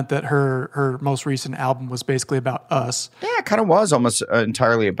compliment that her most recent album was basically about us. Yeah, it kind of was almost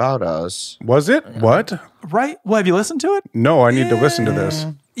entirely about us. Was it? What? Right? Well, have you listened to it? No, I need to listen to this.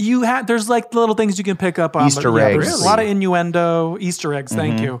 There's like little things you can pick up on. Easter but eggs. there's a lot of innuendo, Easter eggs.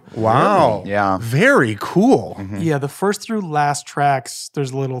 Thank you. Wow. Yeah. Very cool. Yeah, the first through last tracks,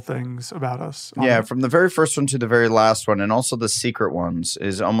 there's little things about us. on Yeah, it. from the very first one to the very last one, and also the secret ones,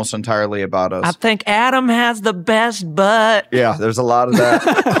 is almost entirely about us. I think Adam has the best butt. Yeah, there's a lot of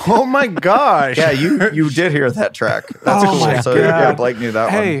that. Oh my gosh. Yeah, you did hear that track. That's Oh cool. my So God. yeah, Blake knew that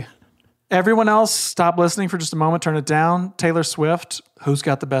one. Hey, everyone else, stop listening for just a moment. Turn it down. Taylor Swift, who's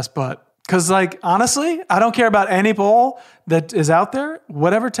got the best butt? Because, like, honestly, I don't care about any poll that is out there.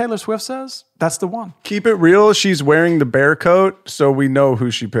 Whatever Taylor Swift says, that's the one. Keep it real. She's wearing the bear coat, so we know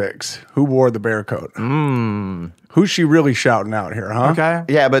who she picks. Who wore the bear coat? Who's she really shouting out here, huh? Okay.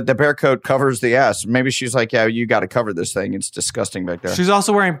 Yeah, but the bear coat covers the ass. Maybe she's like, yeah, you got to cover this thing. It's disgusting back there. She's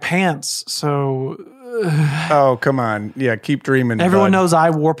also wearing pants. So Oh, come on. Yeah, keep dreaming. everyone bud. knows I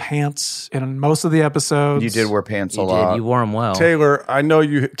wore pants in most of the episodes. You did wear pants a You lot. did. You wore them well. Taylor, I know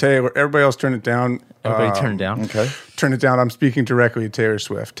you. Taylor, everybody else turn it down. Everybody turn it down. Okay. Turn it down. I'm speaking directly to Taylor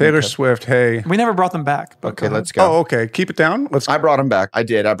Swift. Taylor Swift, hey. We never brought them back. but Okay, go ahead. let's go. Oh, okay. Keep it down. Let's. I brought them back. I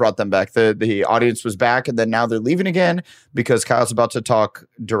did. I brought them back. The audience was back, and then now they're leaving again because Kyle's about to talk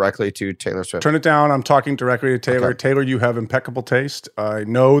directly to Taylor Swift. Turn it down. I'm talking directly to Taylor. Okay. Taylor, you have impeccable taste. I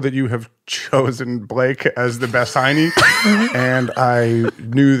know that you have chosen Blake as the best Heine, and I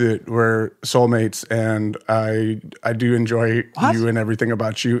knew that we're soulmates, and I do enjoy you and everything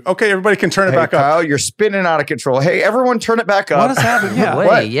about you. Okay, everybody can turn it Hey, back Kyle, up. you're spinning out of control. Hey, everyone, turn it back up. What is happening? Yeah. Wait,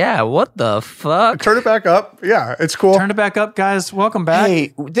 What? yeah. What the fuck? Turn it back up. Yeah, it's cool. Turn it back up, guys. Welcome back.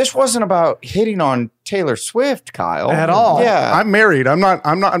 Hey, this wasn't about hitting on Taylor Swift, Kyle. At all. Yeah. I'm married. I'm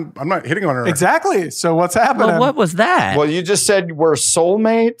not hitting on her. Exactly. So what's happening? Well, what was that? Well, you just said we're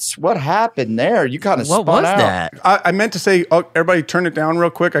soulmates. What happened there? You kind of What spun was out. that? I meant to say, oh, everybody turn it down real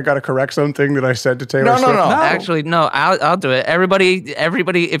quick. I got to correct something that I said to Taylor No, no, Swift. no. Actually, no. I'll do it. Everybody,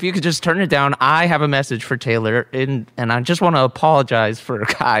 if you could just turn it down. I have a message for Taylor, and I just want to apologize for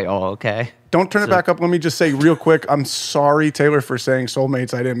Kyle. Okay. Don't turn it back up. Let me just say real quick, I'm sorry, Taylor, for saying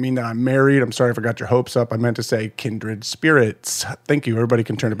soulmates. I didn't mean that I'm married. I'm sorry if I got your hopes up. I meant to say kindred spirits. Thank you. Everybody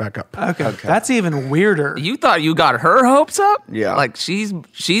can turn it back up. Okay. That's even weirder. You thought you got her hopes up? Yeah. Like she's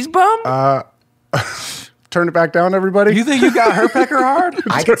bummed? Turn it back down, everybody. You think you got her pecker hard?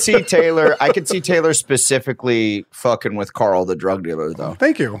 I could see Taylor. I could see Taylor specifically fucking with Carl, the drug dealer, though.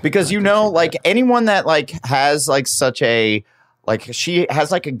 Thank you. Because like anyone that like has like such a like she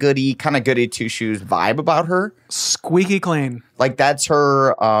has like a goody two shoes vibe about her. Squeaky clean. Like that's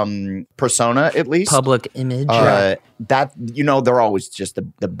her persona at least. Public image. That they're always just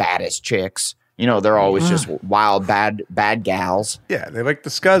the baddest chicks. They're always just wild bad gals Yeah, they like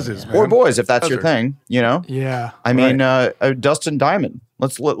the scuzzes, man. or boys if that's your Scuzzers. thing. Yeah. I mean Dustin Diamond.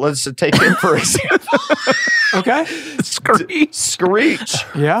 Let's take him for example. Okay. Screech.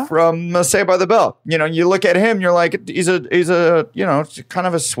 Yeah. From Saved by the Bell. You look at him, you're like, he's a kind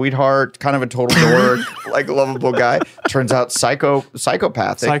of a sweetheart, kind of a total dork, like lovable guy. Turns out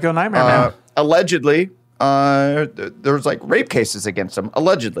psychopathic. Psycho nightmare man. Allegedly, there's like rape cases against him.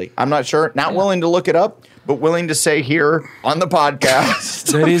 Allegedly. I'm not sure. Not willing to look it up, but willing to say here on the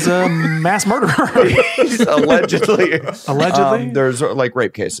podcast. That he's a mass murderer. allegedly. Allegedly? There's like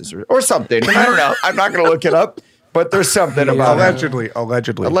rape cases or something. I don't know. I'm not going to look it up, but there's something about it.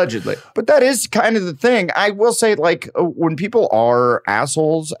 Allegedly. But that is kind of the thing. I will say, like, when people are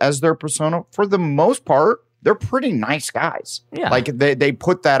assholes as their persona, for the most part, they're pretty nice guys. Yeah. Like they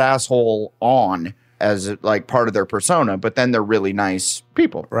put that asshole on as like part of their persona, but then they're really nice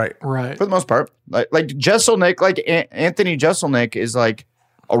people. Right. Right. For the most part. Like Jeselnik, like Anthony Jeselnik is like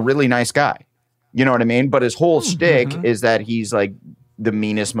a really nice guy. You know what I mean? But his whole shtick is that he's like the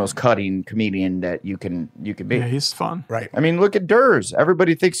meanest, most cutting comedian that you can be. Yeah, he's fun. Right. I mean, look at Durs.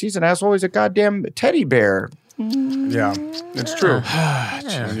 Everybody thinks he's an asshole. He's a goddamn teddy bear. Yeah, it's true.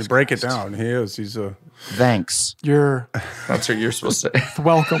 When you break it down, he's a Thanks. You're That's what you're supposed to say.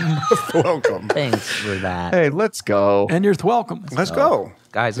 welcome. welcome. Thanks for that. Hey, let's go. And you're welcome. Let's go.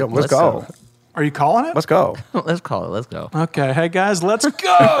 Guys, Yo, let's go. Are you calling it? Let's go. Let's call it. Let's go. Okay. Hey, guys, let's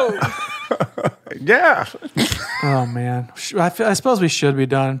go. Yeah. Oh, man. I suppose we should be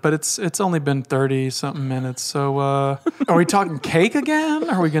done, but it's only been 30-something minutes. So are we talking cake again?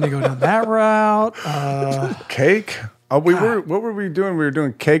 Are we going to go down that route? Cake. What were we doing? We were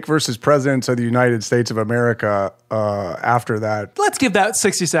doing cake versus presidents of the United States of America. After that, Let's give that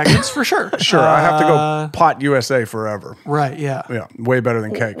 60 seconds for sure. sure, I have to go pot USA forever. Right, yeah. Yeah, way better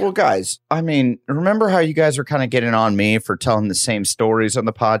than cake. Well, guys, I mean, remember how you guys were kind of getting on me for telling the same stories on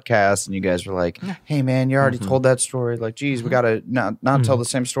the podcast, and you guys were like, "Hey, man, you already told that story. Like, geez, we got to not tell the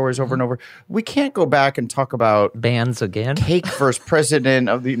same stories over and over. We can't go back and talk about Bands again. cake versus president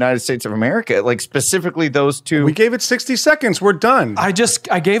of the United States of America, like specifically those two." We gave it 60 seconds. We're done. I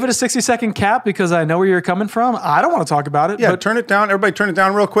gave it a 60-second cap because I know where you're coming from. I don't want to talk about it. Yeah, but turn it down. Everybody turn it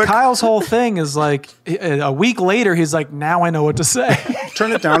down real quick. Kyle's whole thing is like a week later, he's like, now I know what to say.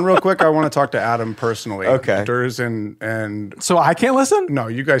 Turn it down real quick. I want to talk to Adam personally. Okay. Durs and So I can't listen? no,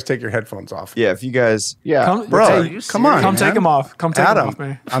 you guys take your headphones off. Yeah, if you guys, Come, Bro, hey, come on. come man. take them off. Come take them Adam. off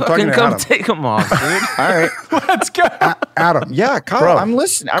me. I'm talking to Come Adam. take them off, dude. all right. Let's go. Adam. Yeah, Kyle, Bro, I'm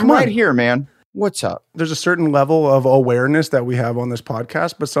listening. I'm come right on. here, man. What's up? There's a certain level of awareness that we have on this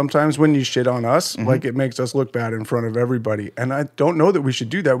podcast, but sometimes when you shit on us, like it makes us look bad in front of everybody. And I don't know that we should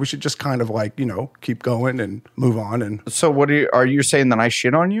do that. We should just kind of like, keep going and move on. And So, what are you saying that I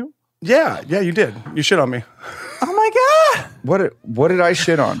shit on you? yeah, you did. You shit on me. Oh my God. What did I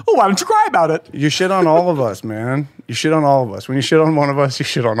shit on? Oh, why don't you cry about it? You shit on all of us, man. You shit on all of us. When you shit on one of us, you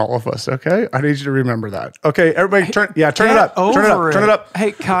shit on all of us. Okay, I need you to remember that. Okay, everybody, turn it Get up. Turn it up. over Turn it up.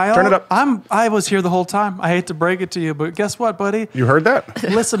 Hey, Kyle. Turn it up. I was here the whole time. I hate to break it to you, but guess what, buddy? You heard that?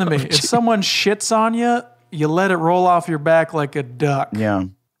 Listen to me. If someone shits on you, you let it roll off your back like a duck. Yeah.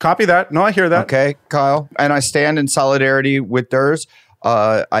 Copy that. No, I hear that. Okay, Kyle. And I stand in solidarity with Durs.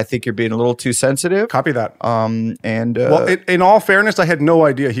 I think you're being a little too sensitive. Copy that. And Well, in all fairness, I had no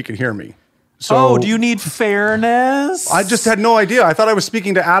idea he could hear me. So Do you need fairness? I just had no idea. I thought I was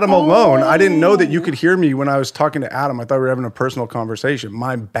speaking to Adam alone. I didn't know that you could hear me when I was talking to Adam. I thought we were having a personal conversation.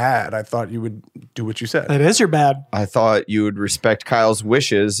 My bad. I thought you would do what you said. That is your bad. I thought you would respect Kyle's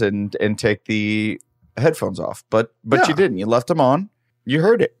wishes and take the headphones off, but Yeah. you didn't. You left them on. You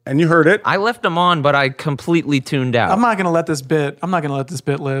heard it. And you heard it. I left them on, but I completely tuned out. I'm not gonna let this bit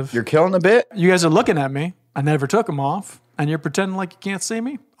live. You're killing the bit. You guys are looking at me. I never took them off, and you're pretending like you can't see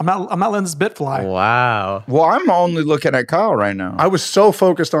me. I'm not letting this bit fly. Wow. Well, I'm only looking at Kyle right now. I was so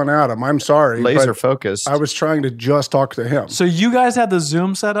focused on Adam. I'm sorry. Laser but focused. I was trying to just talk to him. So you guys had the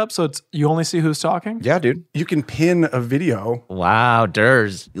Zoom set up, so you only see who's talking? Yeah, dude. You can pin a video. Wow,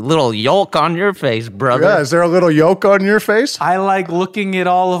 Durs. Little yolk on your face, brother. Yeah, is there a little yolk on your face? I like looking at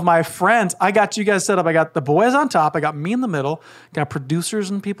all of my friends. I got you guys set up. I got the boys on top. I got me in the middle. Got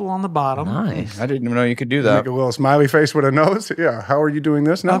producers and people on the bottom. Nice. I didn't even know you could do that. Make a little smiley face with a nose. Yeah. How are you doing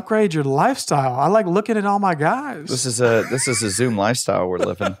this now? Upgrade your lifestyle. I like looking at all my guys. This is a Zoom lifestyle we're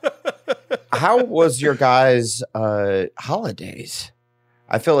living. How was your guys' holidays?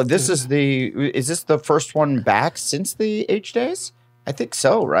 I feel like is this the first one back since the H days? I think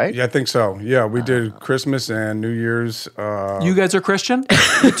so, right? Yeah, I think so. Yeah, we did Christmas and New Year's. You guys are Christian?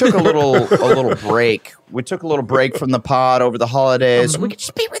 We took a little break. We took a little break from the pod over the holidays. So we could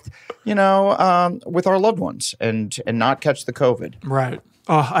just be with our loved ones and not catch the COVID. Right.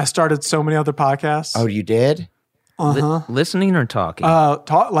 Oh, I started so many other podcasts. Oh, you did? Listening or talking? I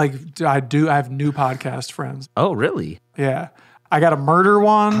have new podcast friends. Oh, really? Yeah. I got a murder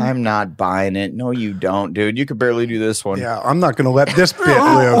one. I'm not buying it. No, you don't, dude. You could barely do this one. Yeah, I'm not going to let this bit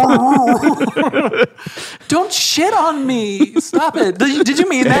live. Don't shit on me. Stop it. Did you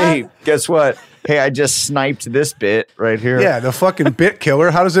mean that? Hey, guess what? Hey, I just sniped this bit right here. Yeah, the fucking bit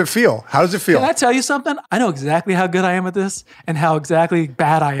killer. How does it feel? How does it feel? Can I tell you something? I know exactly how good I am at this and how exactly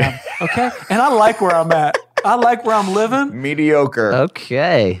bad I am. Okay? And I like where I'm at. I like where I'm living. Mediocre.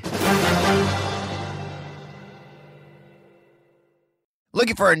 Okay.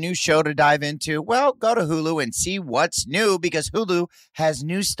 Looking for a new show to dive into? Well, go to Hulu and see what's new because Hulu has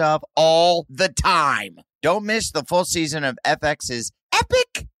new stuff all the time. Don't miss the full season of FX's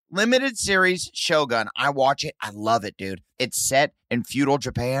epic limited series Shogun. I watch it. I love it, dude. It's set in feudal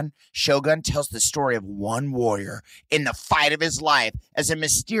Japan. Shogun tells the story of one warrior in the fight of his life as a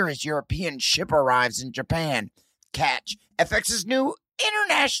mysterious European ship arrives in Japan. Catch FX's new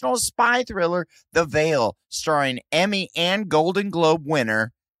international spy thriller, The Veil, starring Emmy and Golden Globe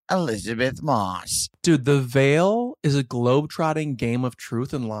winner Elizabeth Moss. Dude, The Veil is a globe-trotting game of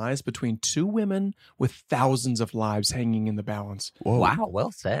truth and lies between two women with thousands of lives hanging in the balance. Whoa. Wow,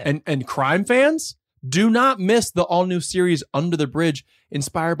 well said. And crime fans, do not miss the all-new series Under the Bridge,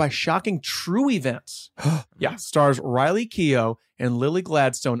 inspired by shocking true events. Yeah, stars Riley Keough and Lily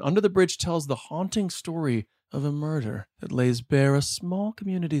Gladstone. Under the Bridge tells the haunting story of a murder that lays bare a small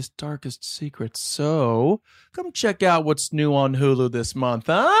community's darkest secrets. So, come check out what's new on Hulu this month,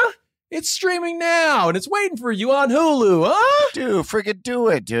 huh? It's streaming now, and it's waiting for you on Hulu, huh? Dude, freaking do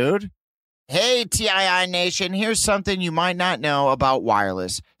it, dude. Hey, TII Nation, here's something you might not know about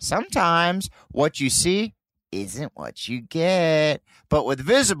wireless. Sometimes what you see isn't what you get. But with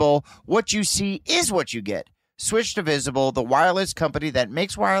Visible, what you see is what you get. Switch to Visible, the wireless company that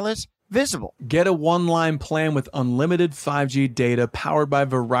makes wireless visible. Get a one-line plan with unlimited 5G data powered by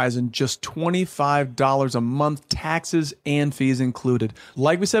Verizon, just $25 a month, taxes and fees included.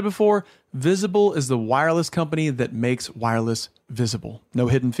 Like we said before, Visible is the wireless company that makes wireless visible. No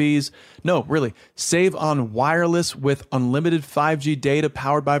hidden fees. No, really. Save on wireless with unlimited 5G data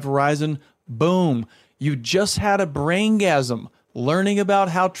powered by Verizon. Boom. You just had a braingasm learning about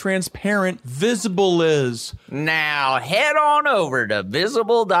how transparent Visible is. Now head on over to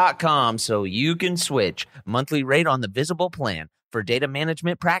Visible.com so you can switch. Monthly rate on the Visible plan. For data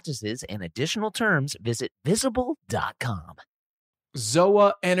management practices and additional terms, visit Visible.com.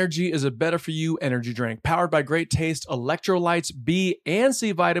 ZOA Energy is a better-for-you energy drink powered by great taste, electrolytes, B and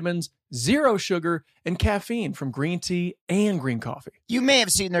C vitamins, zero sugar, and caffeine from green tea and green coffee. You may have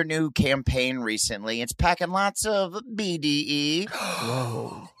seen their new campaign recently. It's packing lots of BDE.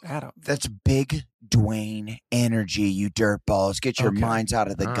 Whoa, Adam. That's big Dwayne energy, you dirtballs. Get your minds out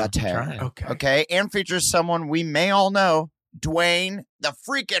of the gutter. Okay. And features someone we may all know, Dwayne the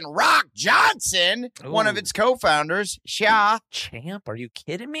freaking Rock Johnson, one of its co-founders. Champ, are you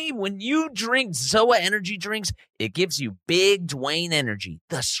kidding me? When you drink ZOA energy drinks, it gives you big Dwayne energy,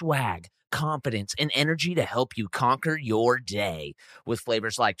 the swag, confidence, and energy to help you conquer your day. With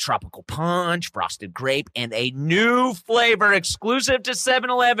flavors like Tropical Punch, Frosted Grape, and a new flavor exclusive to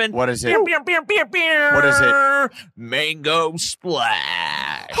 7-Eleven. What is it? What is it? Mango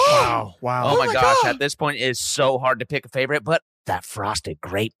Splash. Wow. Oh my gosh, at this point, it is so hard to pick a favorite, but that Frosted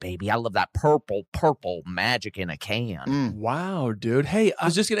Grape, baby. I love that purple magic in a can. Wow, dude. Hey, I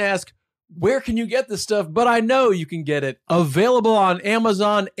was just going to ask, where can you get this stuff? But I know you can get it available on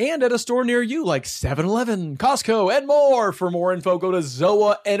Amazon and at a store near you like 7-Eleven, Costco, and more. For more info, go to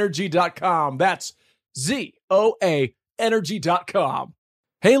ZOAEnergy.com. That's ZOA Energy.com.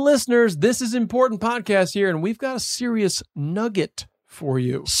 Hey, listeners, this is Important Podcast here, and we've got a serious nugget for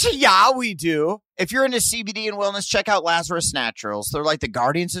you. Yeah, we do. If you're into CBD and wellness, check out Lazarus Naturals. They're like the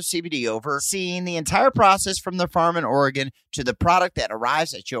guardians of CBD, overseeing the entire process from the farm in Oregon to the product that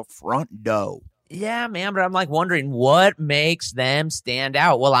arrives at your front door. Yeah, man, but I'm like wondering what makes them stand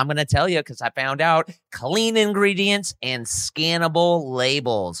out. Well, I'm going to tell you because I found out. Clean ingredients and scannable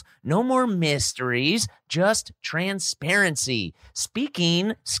labels. No more mysteries, just transparency.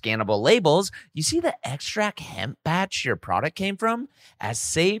 Speaking scannable labels, you see the extract hemp batch your product came from? As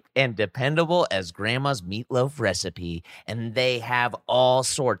safe and dependable as grandma's meatloaf recipe. And they have all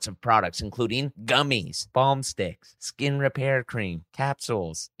sorts of products, including gummies, balm sticks, skin repair cream,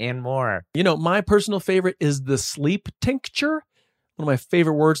 capsules, and more. You know, my personal favorite is the sleep tincture. One of my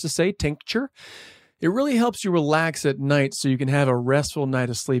favorite words to say, tincture. It really helps you relax at night so you can have a restful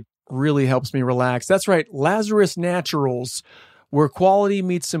night of sleep. Really helps me relax. That's right, Lazarus Naturals, where quality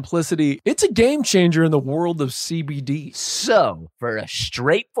meets simplicity. It's a game changer in the world of CBD. So, for a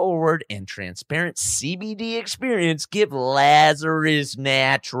straightforward and transparent CBD experience, give Lazarus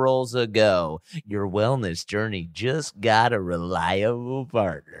Naturals a go. Your wellness journey just got a reliable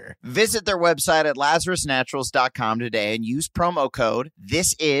partner. Visit their website at LazarusNaturals.com today and use promo code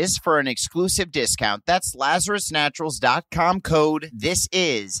THISIS for an exclusive discount. That's LazarusNaturals.com code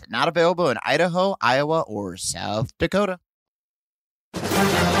THISIS. Not available in Idaho, Iowa, or South Dakota.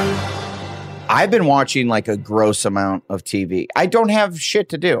 I've been watching like a gross amount of TV. I don't have shit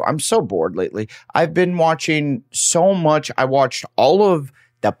to do. I'm so bored lately. I've been watching so much. I watched all of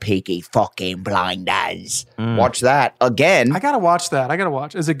The Peaky fucking Blinders. Watch that again. I gotta watch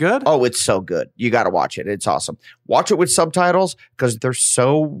that. Is it good? Oh, it's so good. You got to watch it. It's awesome. Watch it with subtitles because they're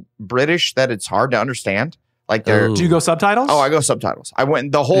so British that it's hard to understand. Like they're. Ooh. Do you go subtitles? Oh, I go subtitles. I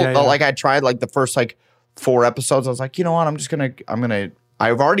went the whole Yeah. like I tried like the first like 4 episodes. I was like, you know what?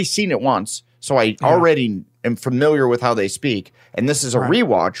 I've already seen it once, so I already am familiar with how they speak. And this is a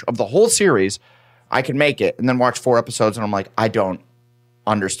rewatch of the whole series. I can make it and then watch 4 episodes, and I'm like, I don't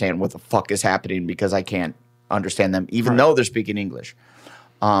understand what the fuck is happening because I can't understand them, even though they're speaking English.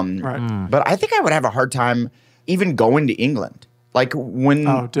 But I think I would have a hard time even going to England. Like when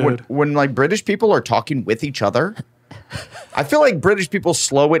like British people are talking with each other, I feel like British people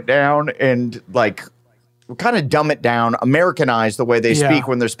slow it down and like kind of dumb it down, Americanize the way they speak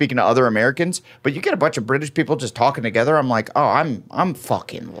when they're speaking to other Americans. But you get a bunch of British people just talking together. I'm like, oh, I'm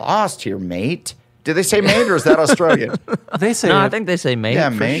fucking lost here, mate. Do they say mate or is that Australian? They say No, I think they say mate. Yeah,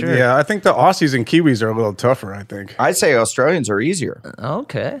 for mate. Sure. Yeah, I think the Aussies and Kiwis are a little tougher, I think. I'd say Australians are easier.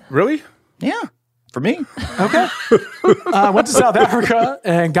 Okay. Really? Yeah, for me. Okay. I went to South Africa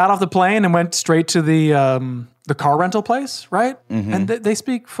and got off the plane and went straight to the car rental place, right? And they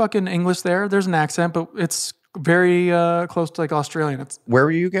speak fucking English there. There's an accent, but it's very close to like Australian. It's Where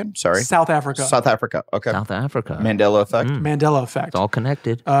were you again? Sorry. South Africa. South Africa. Okay. South Africa. Mandela effect. Mandela effect. It's all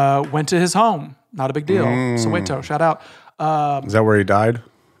connected. Went to his home. Not a big deal. Soweto, shout out. Is that where he died?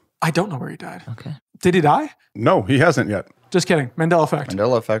 I don't know where he died. Okay. Did he die? No, he hasn't yet. Just kidding. Mandela effect.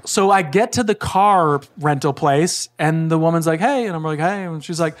 Mandela effect. So I get to the car rental place, and the woman's like, hey. And I'm like, hey. And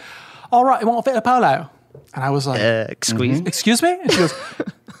she's like, all right, you want a Fiat Polo? And I was like, excuse me? And she goes,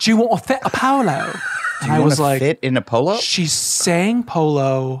 do you want a Fiat Polo? And I was like, fit in a polo? she's saying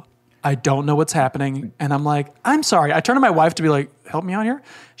polo. I don't know what's happening. And I'm like, I'm sorry. I turn to my wife to be like, help me out here.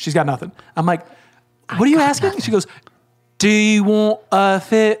 She's got nothing. I'm like, what are you asking? She goes, do you want a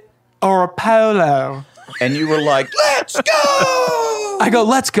fit or a polo? And you were like, let's go. I go,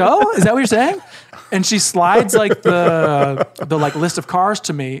 let's go? Is that what you're saying? And she slides like the like list of cars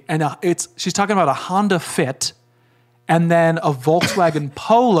to me, and she's talking about a Honda Fit, and then a Volkswagen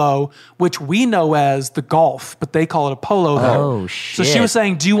Polo, which we know as the Golf, but they call it a Polo there. Oh, So she shit. was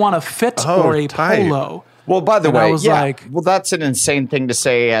saying, do you want a Fit or a tight. Polo? Well, by the And way, I was like, well, that's an insane thing to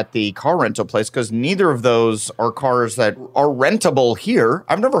say at the car rental place because neither of those are cars that are rentable here.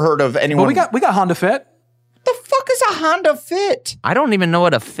 I've never heard of anyone. well, we got Honda Fit. the fuck is a Honda Fit? I don't even know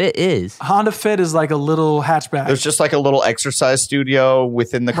what a Fit is. Honda Fit is like a little hatchback. There's just like a little exercise studio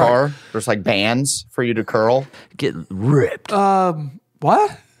within the car. There's like bands for you to curl. Get ripped.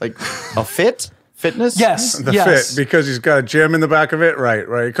 What? Like a fit? Fitness? Yes. The yes. Fit, because he's got a gym in the back of it. Right.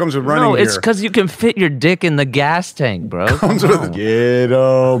 It comes with running No, it's gear. because you can fit your dick in the gas tank, bro. Comes with Get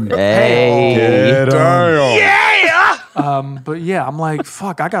 'em. Hey. Damn. But yeah, I'm like,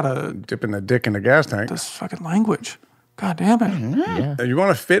 fuck, I gotta Dipping the dick in the gas tank. this fucking language. God damn it. You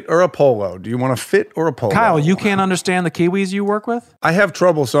want a Fit or a Polo? Do you want a Fit or a Polo? Kyle, you can't understand the Kiwis you work with? I have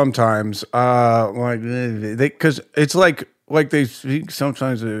trouble sometimes, because it's like they speak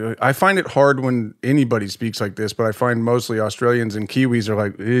sometimes. I find it hard when anybody speaks like this, but I find mostly Australians and Kiwis are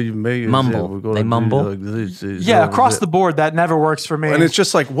like Mumble. They mumble? Yeah, across the board, that never works for me. And it's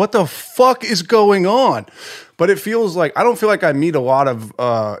just like, what the fuck is going on? But it feels like I don't feel like I meet a lot of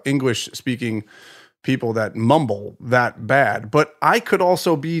English speaking people that mumble that bad. But I could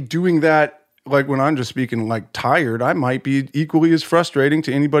also be doing that. Like when I'm just speaking like tired, I might be equally as frustrating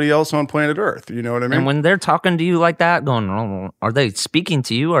to anybody else on planet Earth. You know what I mean? And when they're talking to you like that, going, are they speaking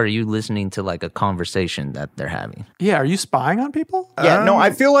to you or are you listening to like a conversation that they're having? yeah, are you spying on people? Yeah, no, I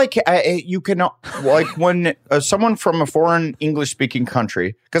feel like you can, like when someone from a foreign English speaking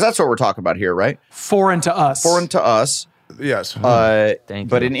country, because that's what we're talking about here, right? Foreign to us. Foreign to us, yes. Thank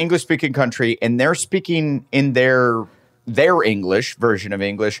but you. an English speaking country, and they're speaking in their English version of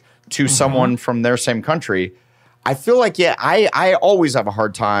English to someone from their same country. I feel like, I always have a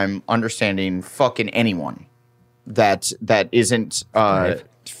hard time understanding fucking anyone that isn't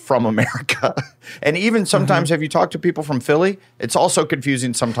from America. And even sometimes, have you talked to people from Philly? It's also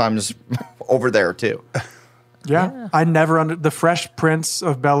confusing sometimes over there too. Yeah. I never the Fresh Prince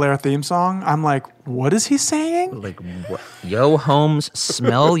of Bel-Air theme song. I'm like, what is he saying? Like, what? Yo, Holmes,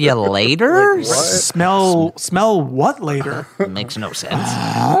 smell you later? Smell what later? Makes no sense.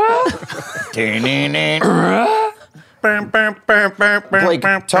 Blake,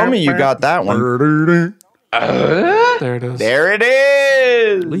 tell me you got that one. There it is. There it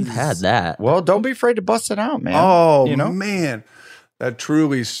is. We've had that. Well, don't be afraid to bust it out, man. Oh, you know? man. That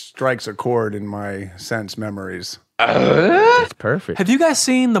truly strikes a chord in my sense memories. It's perfect. Have you guys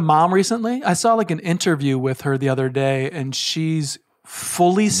seen the mom recently? I saw like an interview with her the other day, and she's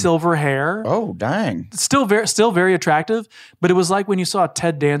fully silver hair. Oh, dang. Still very attractive, but it was like when you saw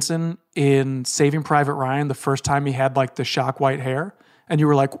Ted Danson in Saving Private Ryan the first time he had like the shock white hair, and you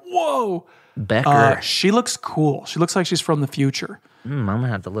were like, whoa. Becker. She looks cool. She looks like she's from the future. I'm going to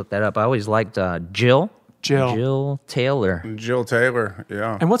have to look that up. I always liked Jill. Jill Taylor. Jill Taylor,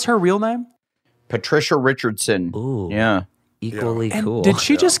 yeah. And what's her real name? Patricia Richardson. Ooh. Yeah. Equally And cool. did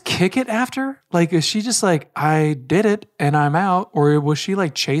she just kick it after? Like, is she just like, I did it and I'm out? Or was she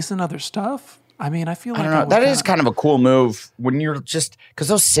like chasing other stuff? I mean, I feel like I don't know. That is kind of a cool move when you're just because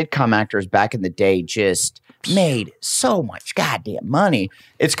those sitcom actors back in the day just made so much goddamn money.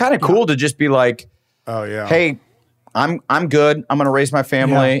 It's kind of cool to just be like, Oh yeah. hey, I'm good. I'm gonna raise my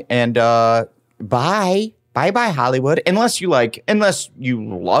family and bye Hollywood. Unless you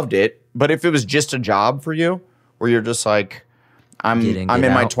loved it. But if it was just a job for you, where you're just like, I'm in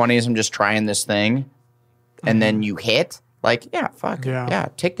my 20s, I'm just trying this thing, and then you hit. Like, yeah, fuck. Yeah,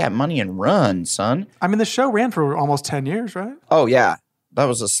 take that money and run, son. I mean, the show ran for almost 10 years, right? Oh, yeah. That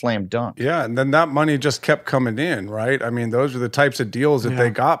was a slam dunk. Yeah, and then that money just kept coming in, right? I mean, those are the types of deals that they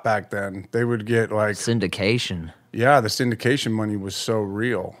got back then. They would get like syndication. Yeah, the syndication money was so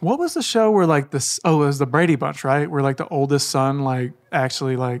real. What was the show where like this? Oh, it was the Brady Bunch, right? Where like the oldest son like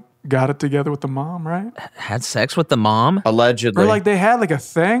actually like got it together with the mom, right? Had sex with the mom? Allegedly. Or like they had like a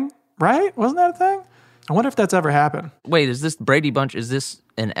thing, right? Wasn't that a thing? I wonder if that's ever happened. Wait, is this Brady Bunch? Is this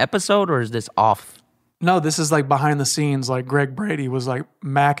an episode or is this off? No, this is like behind the scenes. Like Greg Brady was like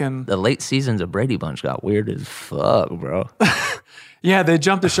macking. The late seasons of Brady Bunch got weird as fuck, bro. Yeah, they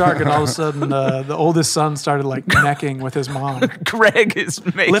jumped the shark, and all of a sudden, the oldest son started like necking with his mom. Greg is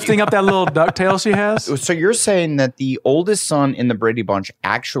lifting up that little ducktail she has. So you're saying that the oldest son in the Brady Bunch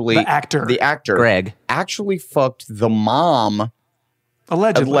actually, the actor, Greg, actually fucked the mom.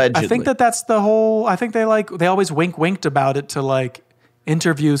 Allegedly. I think that's the whole. I think they always winked about it to like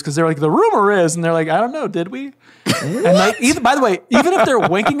interviews because they're like, the rumor is, and they're like, I don't know, did we? And like, by the way, even if they're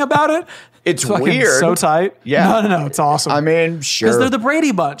winking about it, it's fucking weird. So tight. Yeah. No, it's awesome. I mean, sure. Because they're the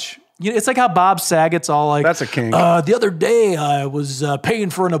Brady Bunch. You know, it's like how Bob Saget's all like, that's a king. The other day I was paying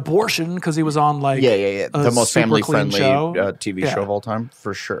for an abortion because he was on like the most family friendly TV Yeah. show of all time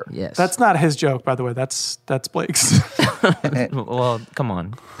for sure. Yes, that's not his joke, by the way. That's Blake's. Well, come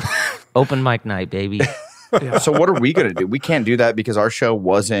on, open mic night, baby. Yeah. So what are we going to do? We can't do that because our show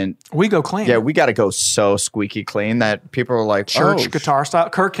wasn't. We go clean. Yeah, we got to go so squeaky clean that people are like, church guitar style,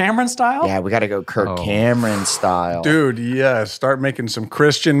 Kirk Cameron style. Yeah, we got to go Kirk Cameron style. Dude, yeah, start making some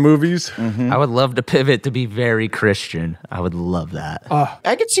Christian movies. I would love to pivot to be very Christian. I would love that.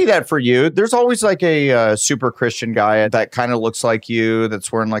 I could see that for you. There's always like a super Christian guy that kind of looks like you, that's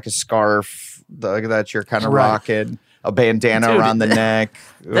wearing like a scarf that you're kind of rocking. A bandana around the neck.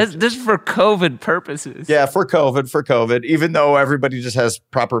 This is for COVID purposes. Yeah, for COVID. Even though everybody just has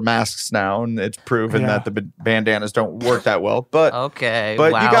proper masks now, and it's proven that the bandanas don't work that well. But okay,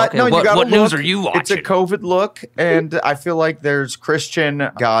 but wow, you got okay. you got what news are you watching? It's a COVID look, and I feel like there's Christian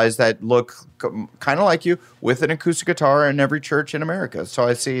guys that look kind of like you with an acoustic guitar in every church in America. So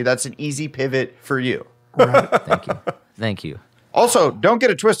I see that's an easy pivot for you. Right. Thank you. Also, don't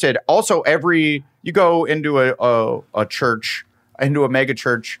get it twisted. Also, you go into a church, into a mega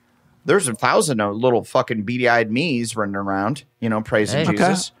church, there's 1,000 little fucking beady-eyed me's running around, praising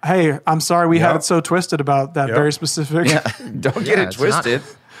Jesus. Okay. Hey, I'm sorry we had it so twisted about that very specific. Yeah, don't get it twisted.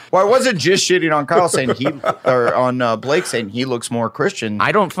 Well, I wasn't just shitting on Kyle saying on Blake saying he looks more Christian.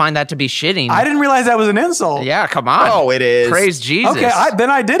 I don't find that to be shitting. I didn't realize that was an insult. Yeah, come on. Oh, it is. Praise Jesus. Okay, then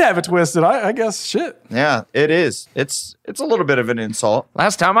I did have it twisted. I guess shit. Yeah, it is. It's a little bit of an insult.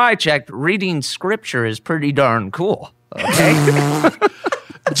 Last time I checked, reading scripture is pretty darn cool. Okay.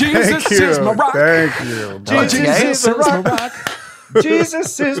 Jesus is my rock. Thank you. Jesus is my rock.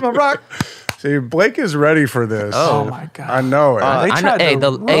 Jesus is my rock. See, Blake is ready for this. Oh my God. I know it. Hey, the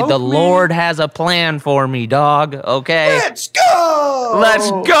Lord has a plan for me, dog. Okay. Let's go.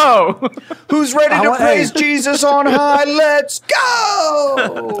 Let's go. Who's ready to praise Jesus on high? Let's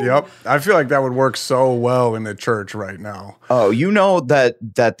go. Yep. I feel like that would work so well in the church right now. Oh, you know that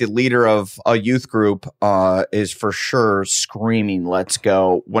the leader of a youth group is for sure screaming "Let's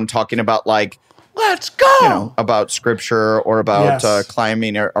go" when talking about like "Let's go," about scripture or about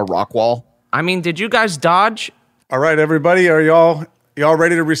climbing a rock wall. I mean, did you guys dodge? All right, everybody, are y'all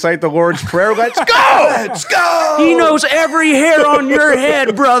ready to recite the Lord's Prayer? Let's go! Let's go! He knows every hair on your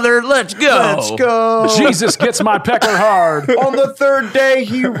head, brother. Let's go. Let's go. Jesus gets my pecker hard. On the third day,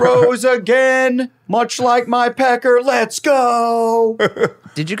 he rose again, much like my pecker. Let's go.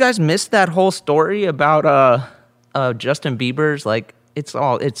 Did you guys miss that whole story about Justin Bieber's like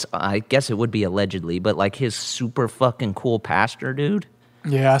I guess it would be allegedly, but like his super fucking cool pastor dude.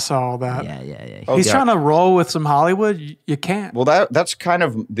 Yeah, I saw all that. Yeah. He's trying to roll with some Hollywood. You can't. Well, that's kind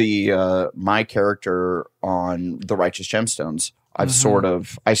of the my character on The Righteous Gemstones.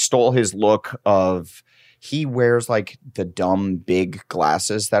 I stole his look of, he wears like the dumb big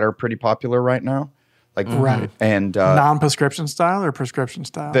glasses that are pretty popular right now. Like right. And non-prescription style or prescription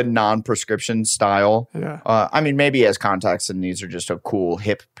style? The non-prescription style. Yeah. I mean, maybe he has contacts and these are just a cool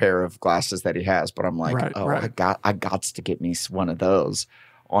hip pair of glasses that he has, but I'm like, I got to get me one of those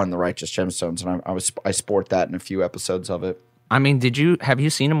on The Righteous Gemstones, and I sport that in a few episodes of it. I mean, have you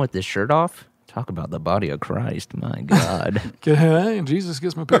seen him with his shirt off? Talk about the body of Christ, my God. Jesus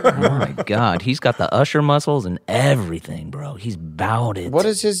gets my picture. Oh my God, he's got the usher muscles and everything, bro. He's bowed it. What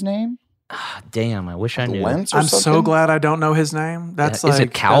is his name? Damn, I wish I knew. I'm so glad I don't know his name. That's is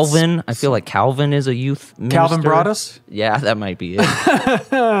it Calvin? I feel like Calvin is a youth minister. Calvin Broadus? Yeah, that might be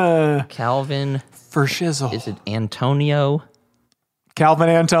it. Calvin. For shizzle. Is it Antonio? Calvin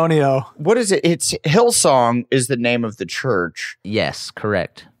Antonio. What is it? It's Hillsong is the name of the church. Yes,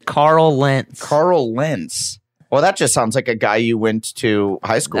 correct. Carl Lentz. Carl Lentz. Well, that just sounds like a guy you went to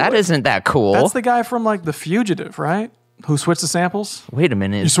high school with. That isn't that cool. That's the guy from like The Fugitive, right? Who switched the samples? Wait a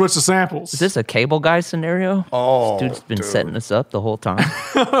minute. You switched the samples. Is this a Cable Guy scenario? Oh, this dude's been setting us up the whole time.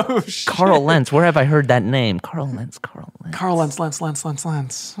 Carl Lentz. Where have I heard that name? Carl Lentz. Carl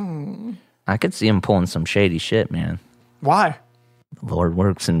Lentz. I could see him pulling some shady shit, man. Why? The Lord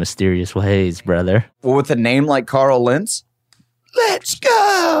works in mysterious ways, brother. Well, with a name like Carl Lentz, let's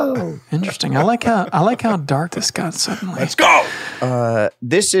go. Interesting. I like how dark this got suddenly. Let's go.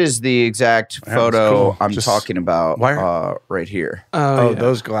 This is the exact photo I'm talking about right here. Oh,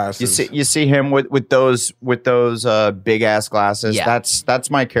 those glasses. You see him with those big ass glasses. Yeah. That's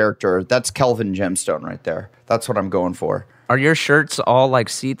my character. That's Kelvin Gemstone right there. That's what I'm going for. Are your shirts all like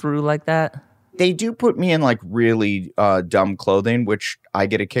see-through like that? They do put me in like really dumb clothing, which I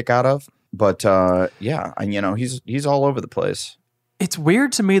get a kick out of. But yeah, and he's all over the place. It's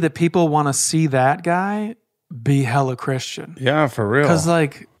weird to me that people want to see that guy be hella Christian. Yeah, for real. Because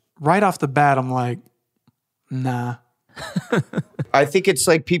like right off the bat, I'm like, nah. I think it's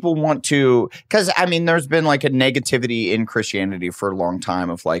like people want to, because I mean, there's been like a negativity in Christianity for a long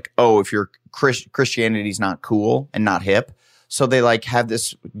time of like, oh, if your Christianity's not cool and not hip. So they like have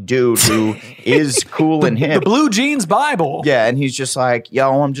this dude who is cool and hip. The Blue Jeans Bible. Yeah, and he's just like,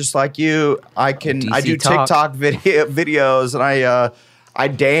 yo, I'm just like you. I do TikTok videos and I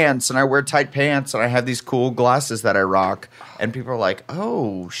dance and I wear tight pants and I have these cool glasses that I rock. And people are like,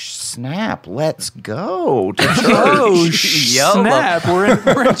 oh, snap, let's go to church. Oh, snap.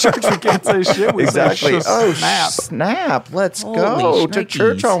 We're in church. We can't say shit. We exactly. Say, snap. Let's go to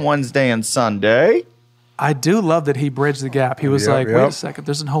church on Wednesday and Sunday. I do love that he bridged the gap. He was wait a second.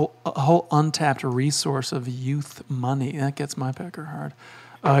 There's a whole untapped resource of youth money. That gets my pecker hard.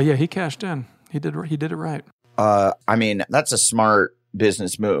 Yeah, he cashed in. He did it right. I mean, that's a smart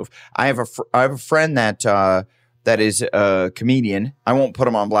business move. I have a friend that is a comedian. I won't put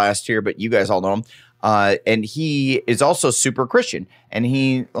him on blast here, but you guys all know him. And he is also super Christian, and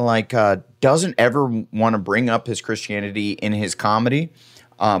he doesn't ever want to bring up his Christianity in his comedy.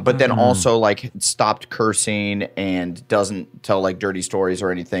 But then also like stopped cursing and doesn't tell like dirty stories or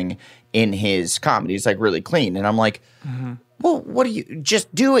anything in his comedy. It's like really clean. And I'm like, well, what do you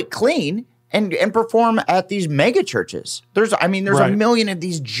just do it clean and perform at these mega churches? There's a million of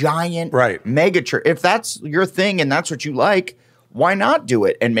these giant mega church. If that's your thing and that's what you like, why not do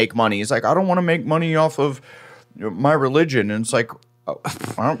it and make money? He's like, I don't want to make money off of my religion. And it's like,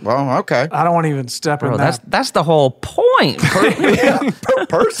 well, okay. I don't want to even step in that. That's the whole point.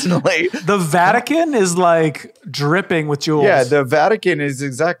 Personally, the Vatican is like dripping with jewels. Yeah, the Vatican is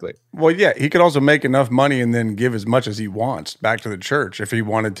exactly. Well, yeah, he could also make enough money and then give as much as he wants back to the church if he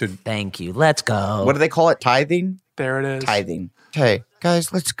wanted to. Thank you. Let's go. What do they call it? Tithing? There it is. Tithing. Hey,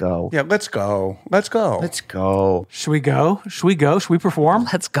 guys, let's go. Yeah, let's go. Let's go. Let's go. Should we go? Should we perform?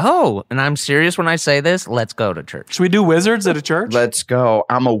 Let's go. And I'm serious when I say this. Let's go to church. Should we do wizards at a church? Let's go.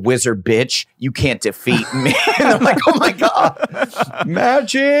 I'm a wizard, bitch. You can't defeat me. And I'm like, oh my God.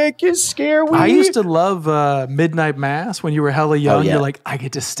 Magic is scary. I used to love midnight mass when you were hella young. You're like, I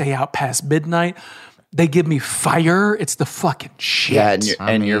get to stay out past midnight. They give me fire. It's the fucking shit.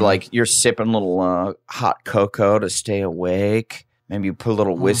 Yeah, you're sipping a little hot cocoa to stay awake. Maybe you put a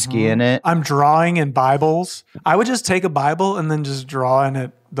little whiskey in it. I'm drawing in Bibles. I would just take a Bible and then just draw in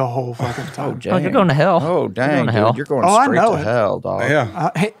it the whole fucking time. Oh, you're going to hell. Oh, dang, to dude. hell. You're going Oh, I straight know to it. hell, dog. Yeah.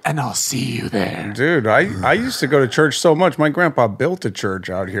 Hey, and I'll see you there. Dude, I used to go to church so much. My grandpa built a church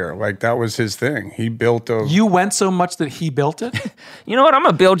out here. Like, that was his thing. He built a... You went so much that he built it? You know what? I'm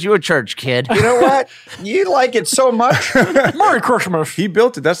going to build you a church, kid. You know what? You like it so much. Merry Christmas. He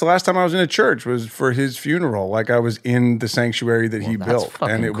built it. That's the last time I was in a church was for his funeral. Like, I was in the sanctuary that he built.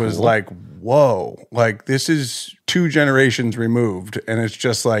 And it was like, whoa. Like, this is 2 generations removed. And it's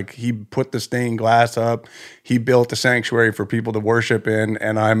just like he put the stained glass up. He built a sanctuary for people to worship in.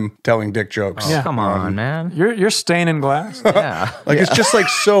 And I'm telling dick jokes. Oh, come on, man. You're staining glass. Yeah. Like, it's just like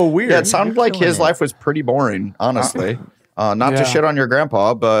so weird. Yeah, it sounded like his life was pretty boring, honestly. Not to Yeah. shit on your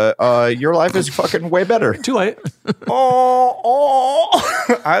grandpa, but your life is fucking way better. Too late.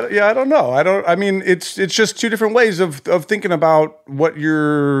 I don't know. I mean, it's just 2 different ways of thinking about what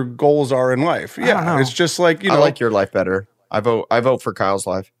your goals are in life. don't Yeah, know. it's just like, you know, I like your life better. I vote for Kyle's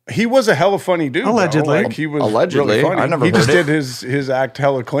life. he was a hella funny dude. though. Allegedly. Like, he was Allegedly. really funny. I never he just heard did his act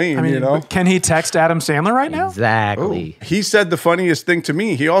hella clean, I mean, you know? but can he text Adam Sandler right now? Exactly. He said the funniest thing to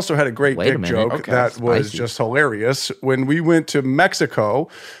me. He also had a great Wait a dick minute. joke Okay. that was Spicy. just hilarious. When we went to Mexico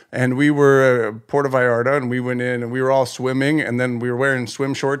and we were at Puerto Vallarta and we went in and we were all swimming and then we were wearing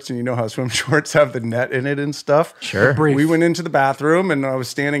swim shorts and you know how swim shorts have the net in it and stuff. Sure. Brief. We went into the bathroom and I was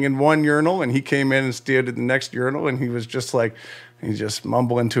standing in one urinal and he came in and stood at the next urinal and he was just like, he's just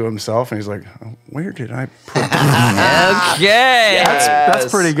mumbling to himself and he's like, where did I put that? Okay.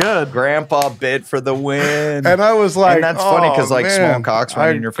 That's pretty good. Grandpa bid for the win. And I was like, and that's funny because like man, small cocks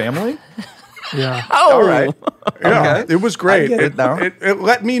run in your family. Yeah. All right. Yeah, Okay. it was great. I get it now. It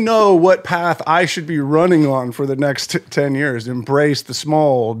let me know what path I should be running on for the next 10 years. Embrace the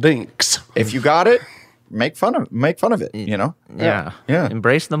small dinks. If you got it, make fun of it. You know. Yeah. Yeah.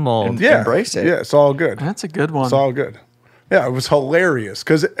 Embrace the mold. Yeah, Embrace it. Yeah, it's all good. That's a good one. It's all good. Yeah, it was hilarious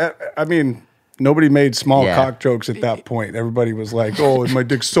because I mean, nobody made small Yeah. cock jokes at that point. Everybody was like, "Oh, my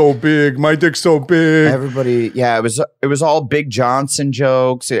dick's so big. My dick's so big." Everybody, yeah, it was all Big Johnson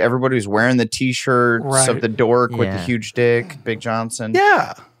jokes. Everybody was wearing the T-shirts Right. of the dork with the Yeah. huge dick, Big Johnson.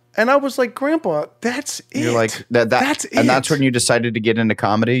 Yeah, and I was like, "Grandpa, that's it." You're like that's it. and that's when you decided to get into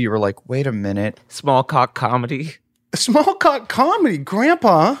comedy. You were like, wait a minute, Small cock comedy. small cock comedy,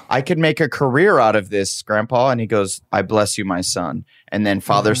 Grandpa. I could make a career out of this, Grandpa. And he goes, I bless you, my son. And then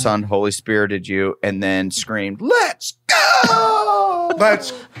Father, Son, Holy Spirited you, and then screamed, let's go.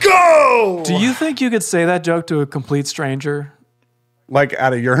 Let's go. Do you think you could say that joke to a complete stranger? Like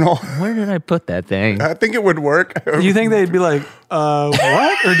at a urinal? Where did I put that thing? I think it would work. Do you think they'd be like,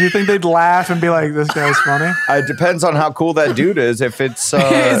 what? Or do you think they'd laugh and be like, this guy's funny? It depends on how cool that dude is. If it's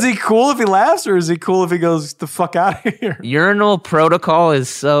Is he cool if he laughs, or is he cool if he goes the fuck out of here? Urinal protocol is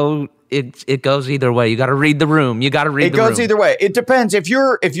so it goes either way. You got to read the room. You got to read it the goes room. either way. It depends. If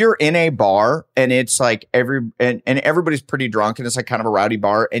you're in a bar and it's like and everybody's pretty drunk and it's like kind of a rowdy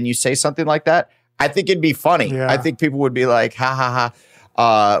bar and you say something like that, I think it'd be funny. Yeah. I think people would be like, ha ha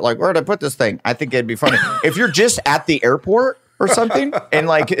ha. Like, where'd I put this thing? I think it'd be funny. If you're just at the airport or something and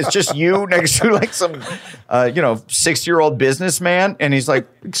like it's just you next to like some 60-year-old businessman and he's like,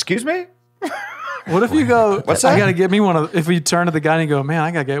 excuse me? What if you go, What's I that? got to get me one of, if you turn to the guy and you go, man,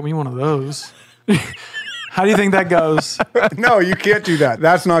 I got to get me one of those. How do you think that goes? No, you can't do that.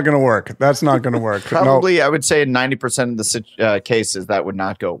 That's not going to work. That's not going to work. Probably, I would say in 90% of the cases that would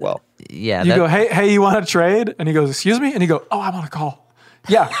not go well. Yeah. You go, hey, you want to trade? And he goes, excuse me? And you go, oh, I'm on a call.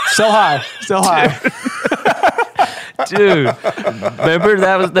 Yeah, sell high. Dude, remember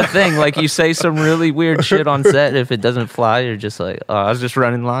that was the thing. Like you say some really weird shit on set. If it doesn't fly, you're just like, oh, I was just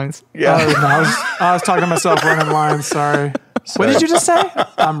running lines. Yeah. Oh, no, I was talking to myself running lines. Sorry. What did you just say?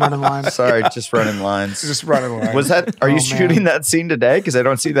 I'm running lines. Sorry, just running lines. Just running lines. Was that? Are you shooting that scene today? Because I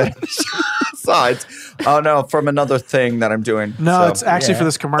don't see that in the sides. Oh no, from another thing that I'm doing. No, So, it's actually for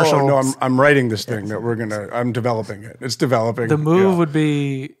this commercial. Oh, no, I'm writing this thing that I'm developing it. It's developing. The move Yeah. would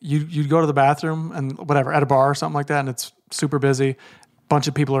be you'd go to the bathroom and whatever at a bar or something like that, and it's super busy. Bunch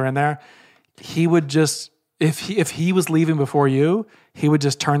of people are in there. He would just if he was leaving before you, he would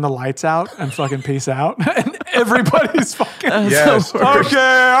just turn the lights out and fucking peace out, and everybody's fucking Yes.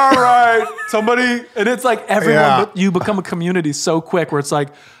 okay, all right, somebody, and it's like everyone. Yeah. But you become a community so quick where it's like,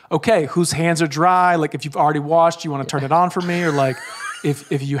 okay, whose hands are dry? Like if you've already washed, you want to turn it on for me, or like.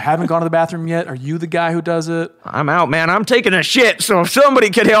 If you haven't gone to the bathroom yet, are you the guy who does it? I'm out, man. I'm taking a shit, so if somebody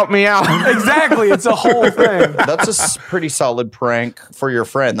could help me out. Exactly. It's a whole thing. That's a pretty solid prank for your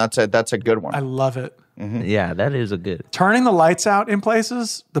friend. That's a good one. I love it. Yeah, that is a good. Turning the lights out in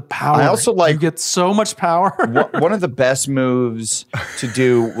places, the power. I also like- you get so much power. One of the best moves to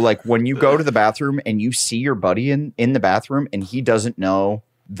do, like when you go to the bathroom and you see your buddy in the bathroom and he doesn't know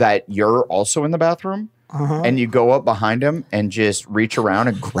that you're also in the bathroom. And you go up behind him and just reach around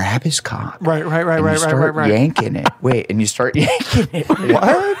and grab his cock. Right. And you start yanking it. Wait, and you start yanking it.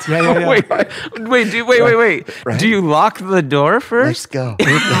 What? Yeah. Wait. Right? Do you lock the door Let's first? go.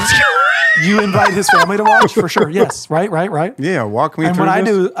 Let's go. You invite his family to watch for sure. Yes. Right. Yeah, walk me And through what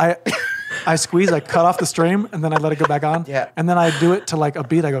this. I do, I squeeze, I cut off the stream, and then I let it go back on. Yeah. And then I do it to like a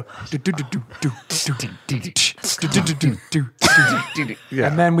beat. I go do do do do do do do do do do do. Yeah.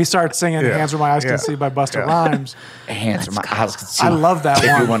 And then we start singing Yeah. "Hands Where My Eyes Yeah. Can See" by Busta Rhymes. Hands are my eyes can see. I love that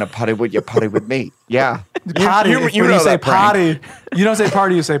If one. you want to putty with you, putty with me. Yeah. Potty. You when know you say that prank. potty, you don't say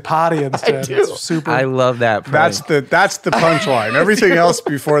party. You say potty instead. do. It's super. I love that. That's the punchline. Everything else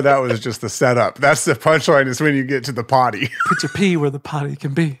before that was just the setup. That's the punchline is when you get to the potty. Put your pee where the potty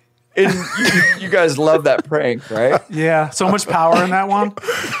can be. And you guys love that prank, right? Yeah, so much power in that one.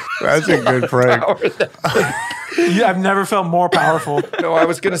 That's a good prank. Yeah, I've never felt more powerful. No, I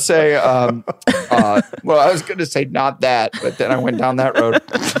was going to say, I was going to say not that, but then I went down that road.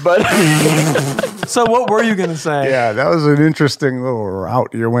 But So what were you gonna say? Yeah, that was an interesting little route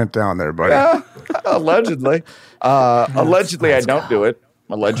you went down there, buddy. allegedly, I don't do it.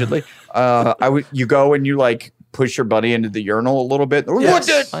 Allegedly, you go and you like push your buddy into the urinal a little bit. Yes.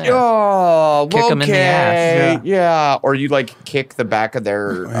 Kick 'em in the ass. Yeah. Or you like kick the back of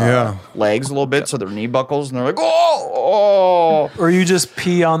their legs a little bit so their knee buckles and they're like, oh. Or you just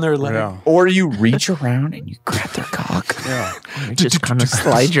pee on their leg. Yeah. Or you reach around and you grab their cock. Yeah. You just kind of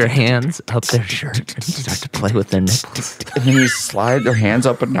slide your hands up their shirt and start to play with their nipples. And then you slide their hands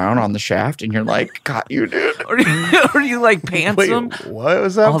up and down on the shaft and you're like, got you, dude. Or you like pants Wait, them what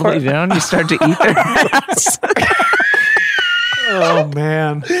was that all the way part? down. You start to eat their ass. Oh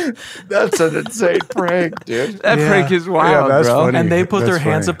man. That's an insane prank, dude. That Yeah. prank is wild, that's bro. funny. And they put their That's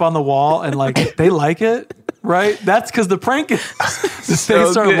hands funny. up on the wall and like they like it, right? That's because the prank is they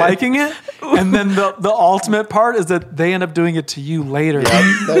So start good. liking it, and then the ultimate part is that they end up doing it to you later.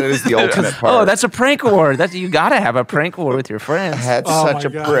 That is the ultimate part. Oh, that's a prank war. You got to have a prank war with your friends. That's Oh such my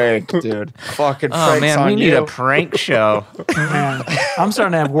a God. prank, dude. Fucking Oh pranks man, on we need you. a prank show. Man, I'm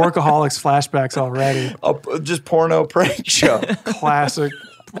starting to have workaholics flashbacks already. Just porno prank show. Classic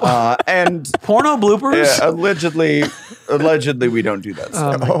And porno bloopers. allegedly, we don't do that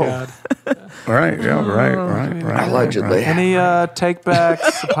Oh stuff. my god. Right. Yeah. Right. Allegedly. Any take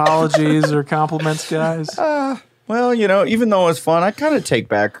backs, apologies, or compliments, guys? Well, even though it was fun, I kind of take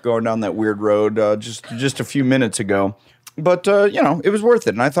back going down that weird road just a few minutes ago. But, it was worth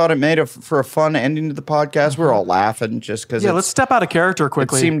it. And I thought it made for a fun ending to the podcast. We were all laughing just because Yeah, let's step out of character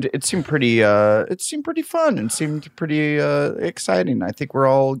quickly. It seemed pretty fun and seemed pretty exciting. I think we're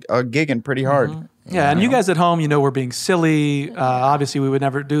all gigging pretty hard. Yeah, and you guys at home, we're being silly. Obviously, we would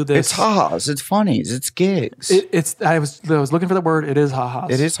never do this. It's ha-has, it's funnies, it's gigs. I was looking for the word. It is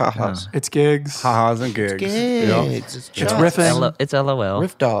ha-has. It is ha-has. It's gigs. Ha-has and gigs. Yep. Gigs. It's riffing. It's LOL.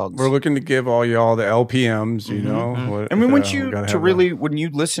 Riff dogs. We're looking to give all y'all the LPMs, And we want you to really, when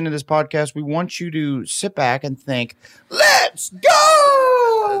you listen to this podcast, we want you to sit back and think, let's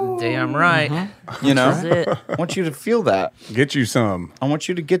go! Damn right. That's it. I want you to feel that. Get you some. I want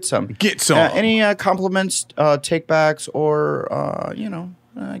you to get some. Get some. Any compliments, takebacks, or,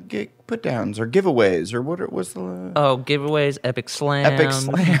 put downs or giveaways or what's the... Giveaways, epic slams. Epic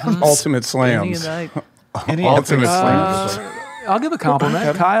slams. Ultimate slams. Any Ultimate epic slams. I'll give a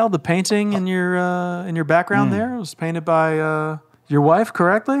compliment, Kyle. The painting in your background there was painted by your wife,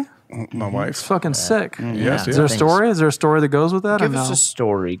 correctly? My It's wife. fucking sick. Yes. Is there a story? Is there a story that goes with that? Give or us no? a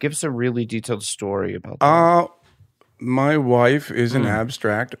story. Give us a really detailed story about that. My wife is an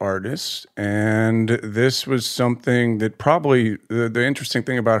abstract artist, and this was something that probably the interesting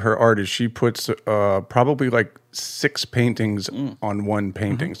thing about her art is she puts probably like 6 paintings on one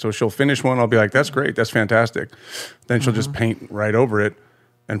painting. So she'll finish one, I'll be like, "That's great, that's fantastic." Then she'll just paint right over it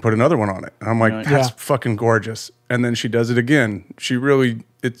and put another one on it. And I'm like, "That's fucking gorgeous." And then she does it again. She really,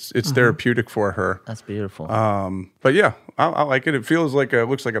 it's therapeutic for her. That's beautiful. But yeah, I like it. It feels like it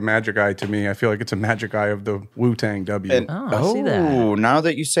looks like a magic eye to me. I feel like it's a magic eye of the Wu-Tang W. I see that. Now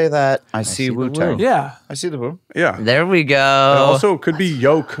that you say that, I see the Wu-Tang. Wu. Yeah. I see the Wu. Yeah. There we go. It also could be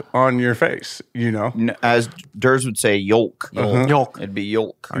yolk on your face, As Durs would say, yolk. Yolk. It'd be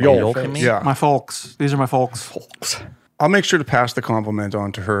yolk. Yolk. yolking me? Yeah. My folks. These are my folks. I'll make sure to pass the compliment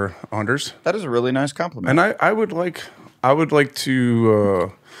on to her, Anders. That is a really nice compliment. And I would like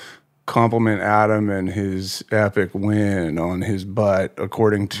to compliment Adam and his epic win on his butt,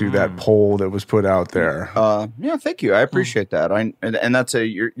 according to that poll that was put out there. Yeah, thank you. I appreciate that. And that's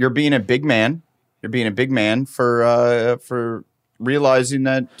you're being a big man. You're being a big man for realizing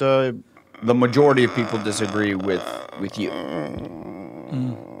that the majority of people disagree with you.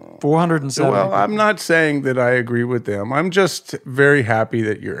 470. Well, I'm not saying that I agree with them. I'm just very happy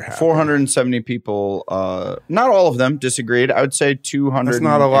that you're happy. 470 people. Not all of them disagreed. I would say 200. That's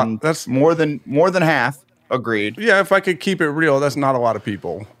not a lot. That's more than half agreed. Yeah, if I could keep it real, that's not a lot of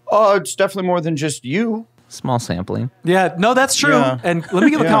people. Oh, it's definitely more than just you. Small sampling. Yeah, no, that's true. Yeah. And let me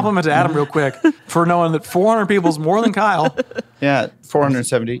give a compliment to Adam real quick for knowing that 400 people is more than Kyle. Yeah,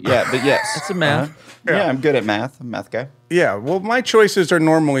 470. Yeah, but yes. That's a math. Yeah, I'm good at math. I'm a math guy. Yeah, well, my choices are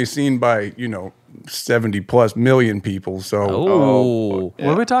normally seen by, 70 plus million people. So Oh.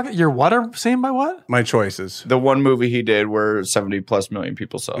 What are we talking? Your what are seen by what? my choices The one movie he did where 70 plus million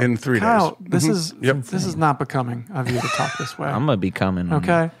people saw. in 3 Kyle, days. this is not becoming of you to talk this way. I'm gonna be coming.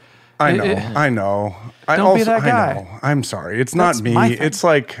 Okay. I know. Don't be that guy. I know. I'm sorry. It's not That's me. my thing. It's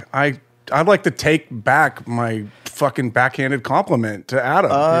like I'd like to take back my fucking backhanded compliment to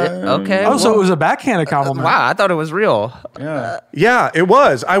Adam. Okay. Oh, so it was a backhanded compliment. Wow, I thought it was real. Yeah, it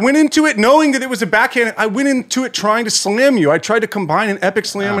was. I went into it knowing that it was a backhand. I went into it trying to slam you. I tried to combine an epic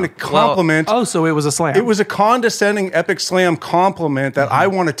slam and a compliment. Oh, so it was a slam. It was a condescending epic slam compliment that I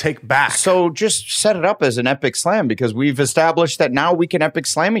want to take back. So just set it up as an epic slam because we've established that now we can epic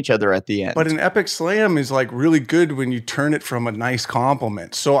slam each other at the end. But an epic slam is like really good when you turn it from a nice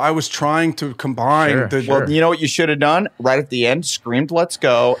compliment. So I was trying to combine Well, you know what you should have done? Right at the end, screamed "Let's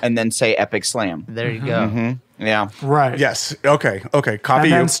go," and then say "Epic Slam." There you go. Yeah. right. Yes. Okay. Copy And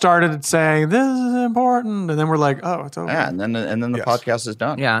you. then started saying, this is important. And then we're like, oh, it's over. Yeah, and then the Yes. podcast is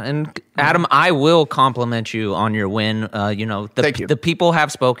done. Yeah, and Adam, I will compliment you on your win. Thank you. The people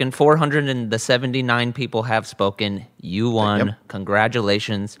have spoken. 479 people have spoken. You won. Yep.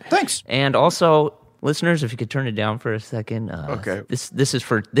 Congratulations. Thanks. And also, listeners, if you could turn it down for a second. Okay. This is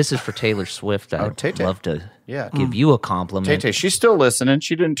for Taylor Swift. I'd Tay-Tay. love to Yeah. give you a compliment. Tay-Tay, she's still listening.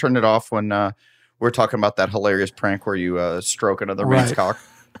 She didn't turn it off when we're talking about that hilarious prank where you stroke another man's Right. cock.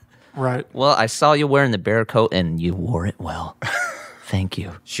 Right. Well, I saw you wearing the bear coat, and you wore it well. Thank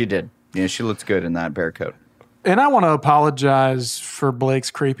you. She did. Yeah, she looks good in that bear coat. And I want to apologize for Blake's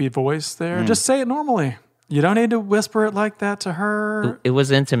creepy voice there. Just say it normally. You don't need to whisper it like that to her. It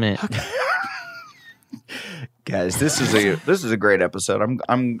was intimate. Guys, this is a great episode.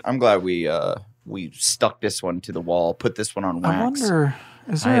 I'm glad we stuck this one to the wall, put this one on wax. I wonder,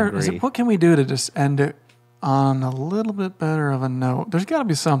 agree. what can we do to just end it on a little bit better of a note? There's got to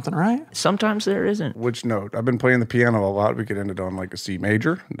be something, right? Sometimes there isn't. Which note? I've been playing the piano a lot. We could end it on like a C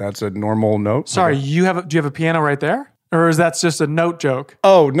major. That's a normal note. Sorry, do you have a piano right there? Or is that just a note joke?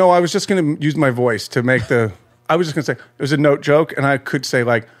 Oh, no, I was just going to use my voice to make the... I was just going to say, it was a note joke, and I could say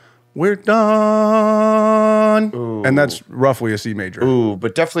like, we're done. Ooh. And that's roughly a C major. Ooh,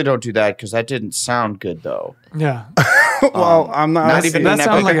 but definitely don't do that because that didn't sound good though. Yeah. Well, I'm not... not even That an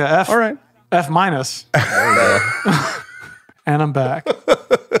sounds like epic- a F. All right. F minus. And I'm back.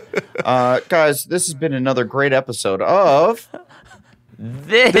 Guys, this has been another great episode of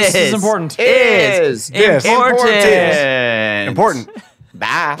This is important. Is This. important. Important.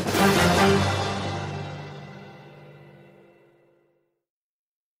 Bye.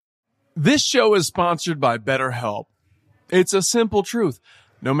 This show is sponsored by BetterHelp. It's a simple truth.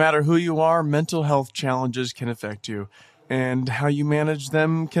 No matter who you are, mental health challenges can affect you, and how you manage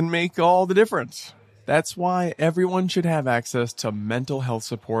them can make all the difference. That's why everyone should have access to mental health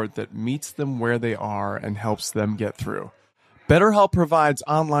support that meets them where they are and helps them get through. BetterHelp provides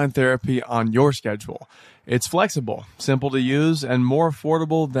online therapy on your schedule. It's flexible, simple to use, and more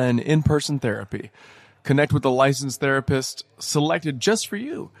affordable than in-person therapy. Connect with a licensed therapist selected just for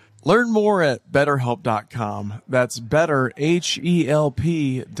you. Learn more at BetterHelp.com. That's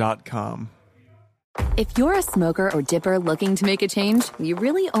BetterHelp.com. If you're a smoker or dipper looking to make a change, you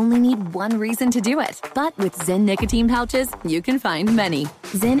really only need one reason to do it. But with Zyn nicotine pouches, you can find many.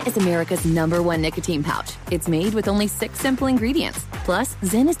 Zyn is America's #1 nicotine pouch. It's made with only 6 simple ingredients. Plus,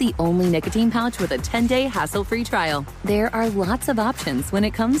 Zyn is the only nicotine pouch with a 10-day hassle-free trial. There are lots of options when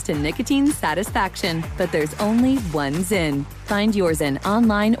it comes to nicotine satisfaction, but there's only one Zyn. Find your Zyn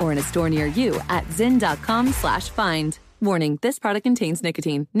online or in a store near you at zyn.com/find. Warning, this product contains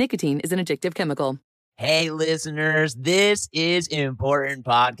nicotine. Nicotine is an addictive chemical. Hey, listeners, this is Important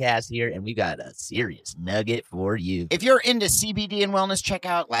Podcast here, and we got a serious nugget for you. If you're into CBD and wellness, check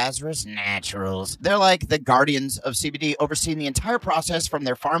out Lazarus Naturals. They're like the guardians of CBD, overseeing the entire process from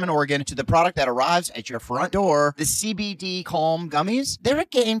their farm in Oregon to the product that arrives at your front door. The CBD Calm Gummies, they're a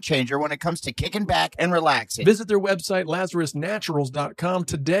game changer when it comes to kicking back and relaxing. Visit their website, LazarusNaturals.com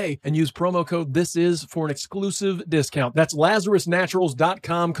today and use promo code THISIS for an exclusive discount. That's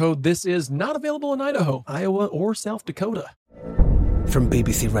LazarusNaturals.com, code THISIS, not available in Idaho, Iowa, or South Dakota. From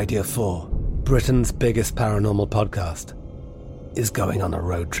BBC Radio 4, Britain's biggest paranormal podcast is going on a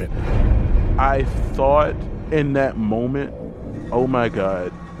road trip. I thought in that moment, oh my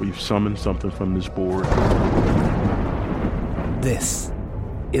God, we've summoned something from this board. This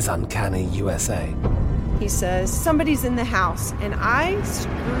is Uncanny USA. He says, somebody's in the house, and I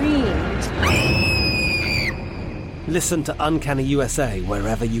screamed. Listen to Uncanny USA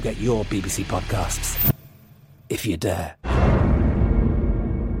wherever you get your BBC podcasts, if you dare.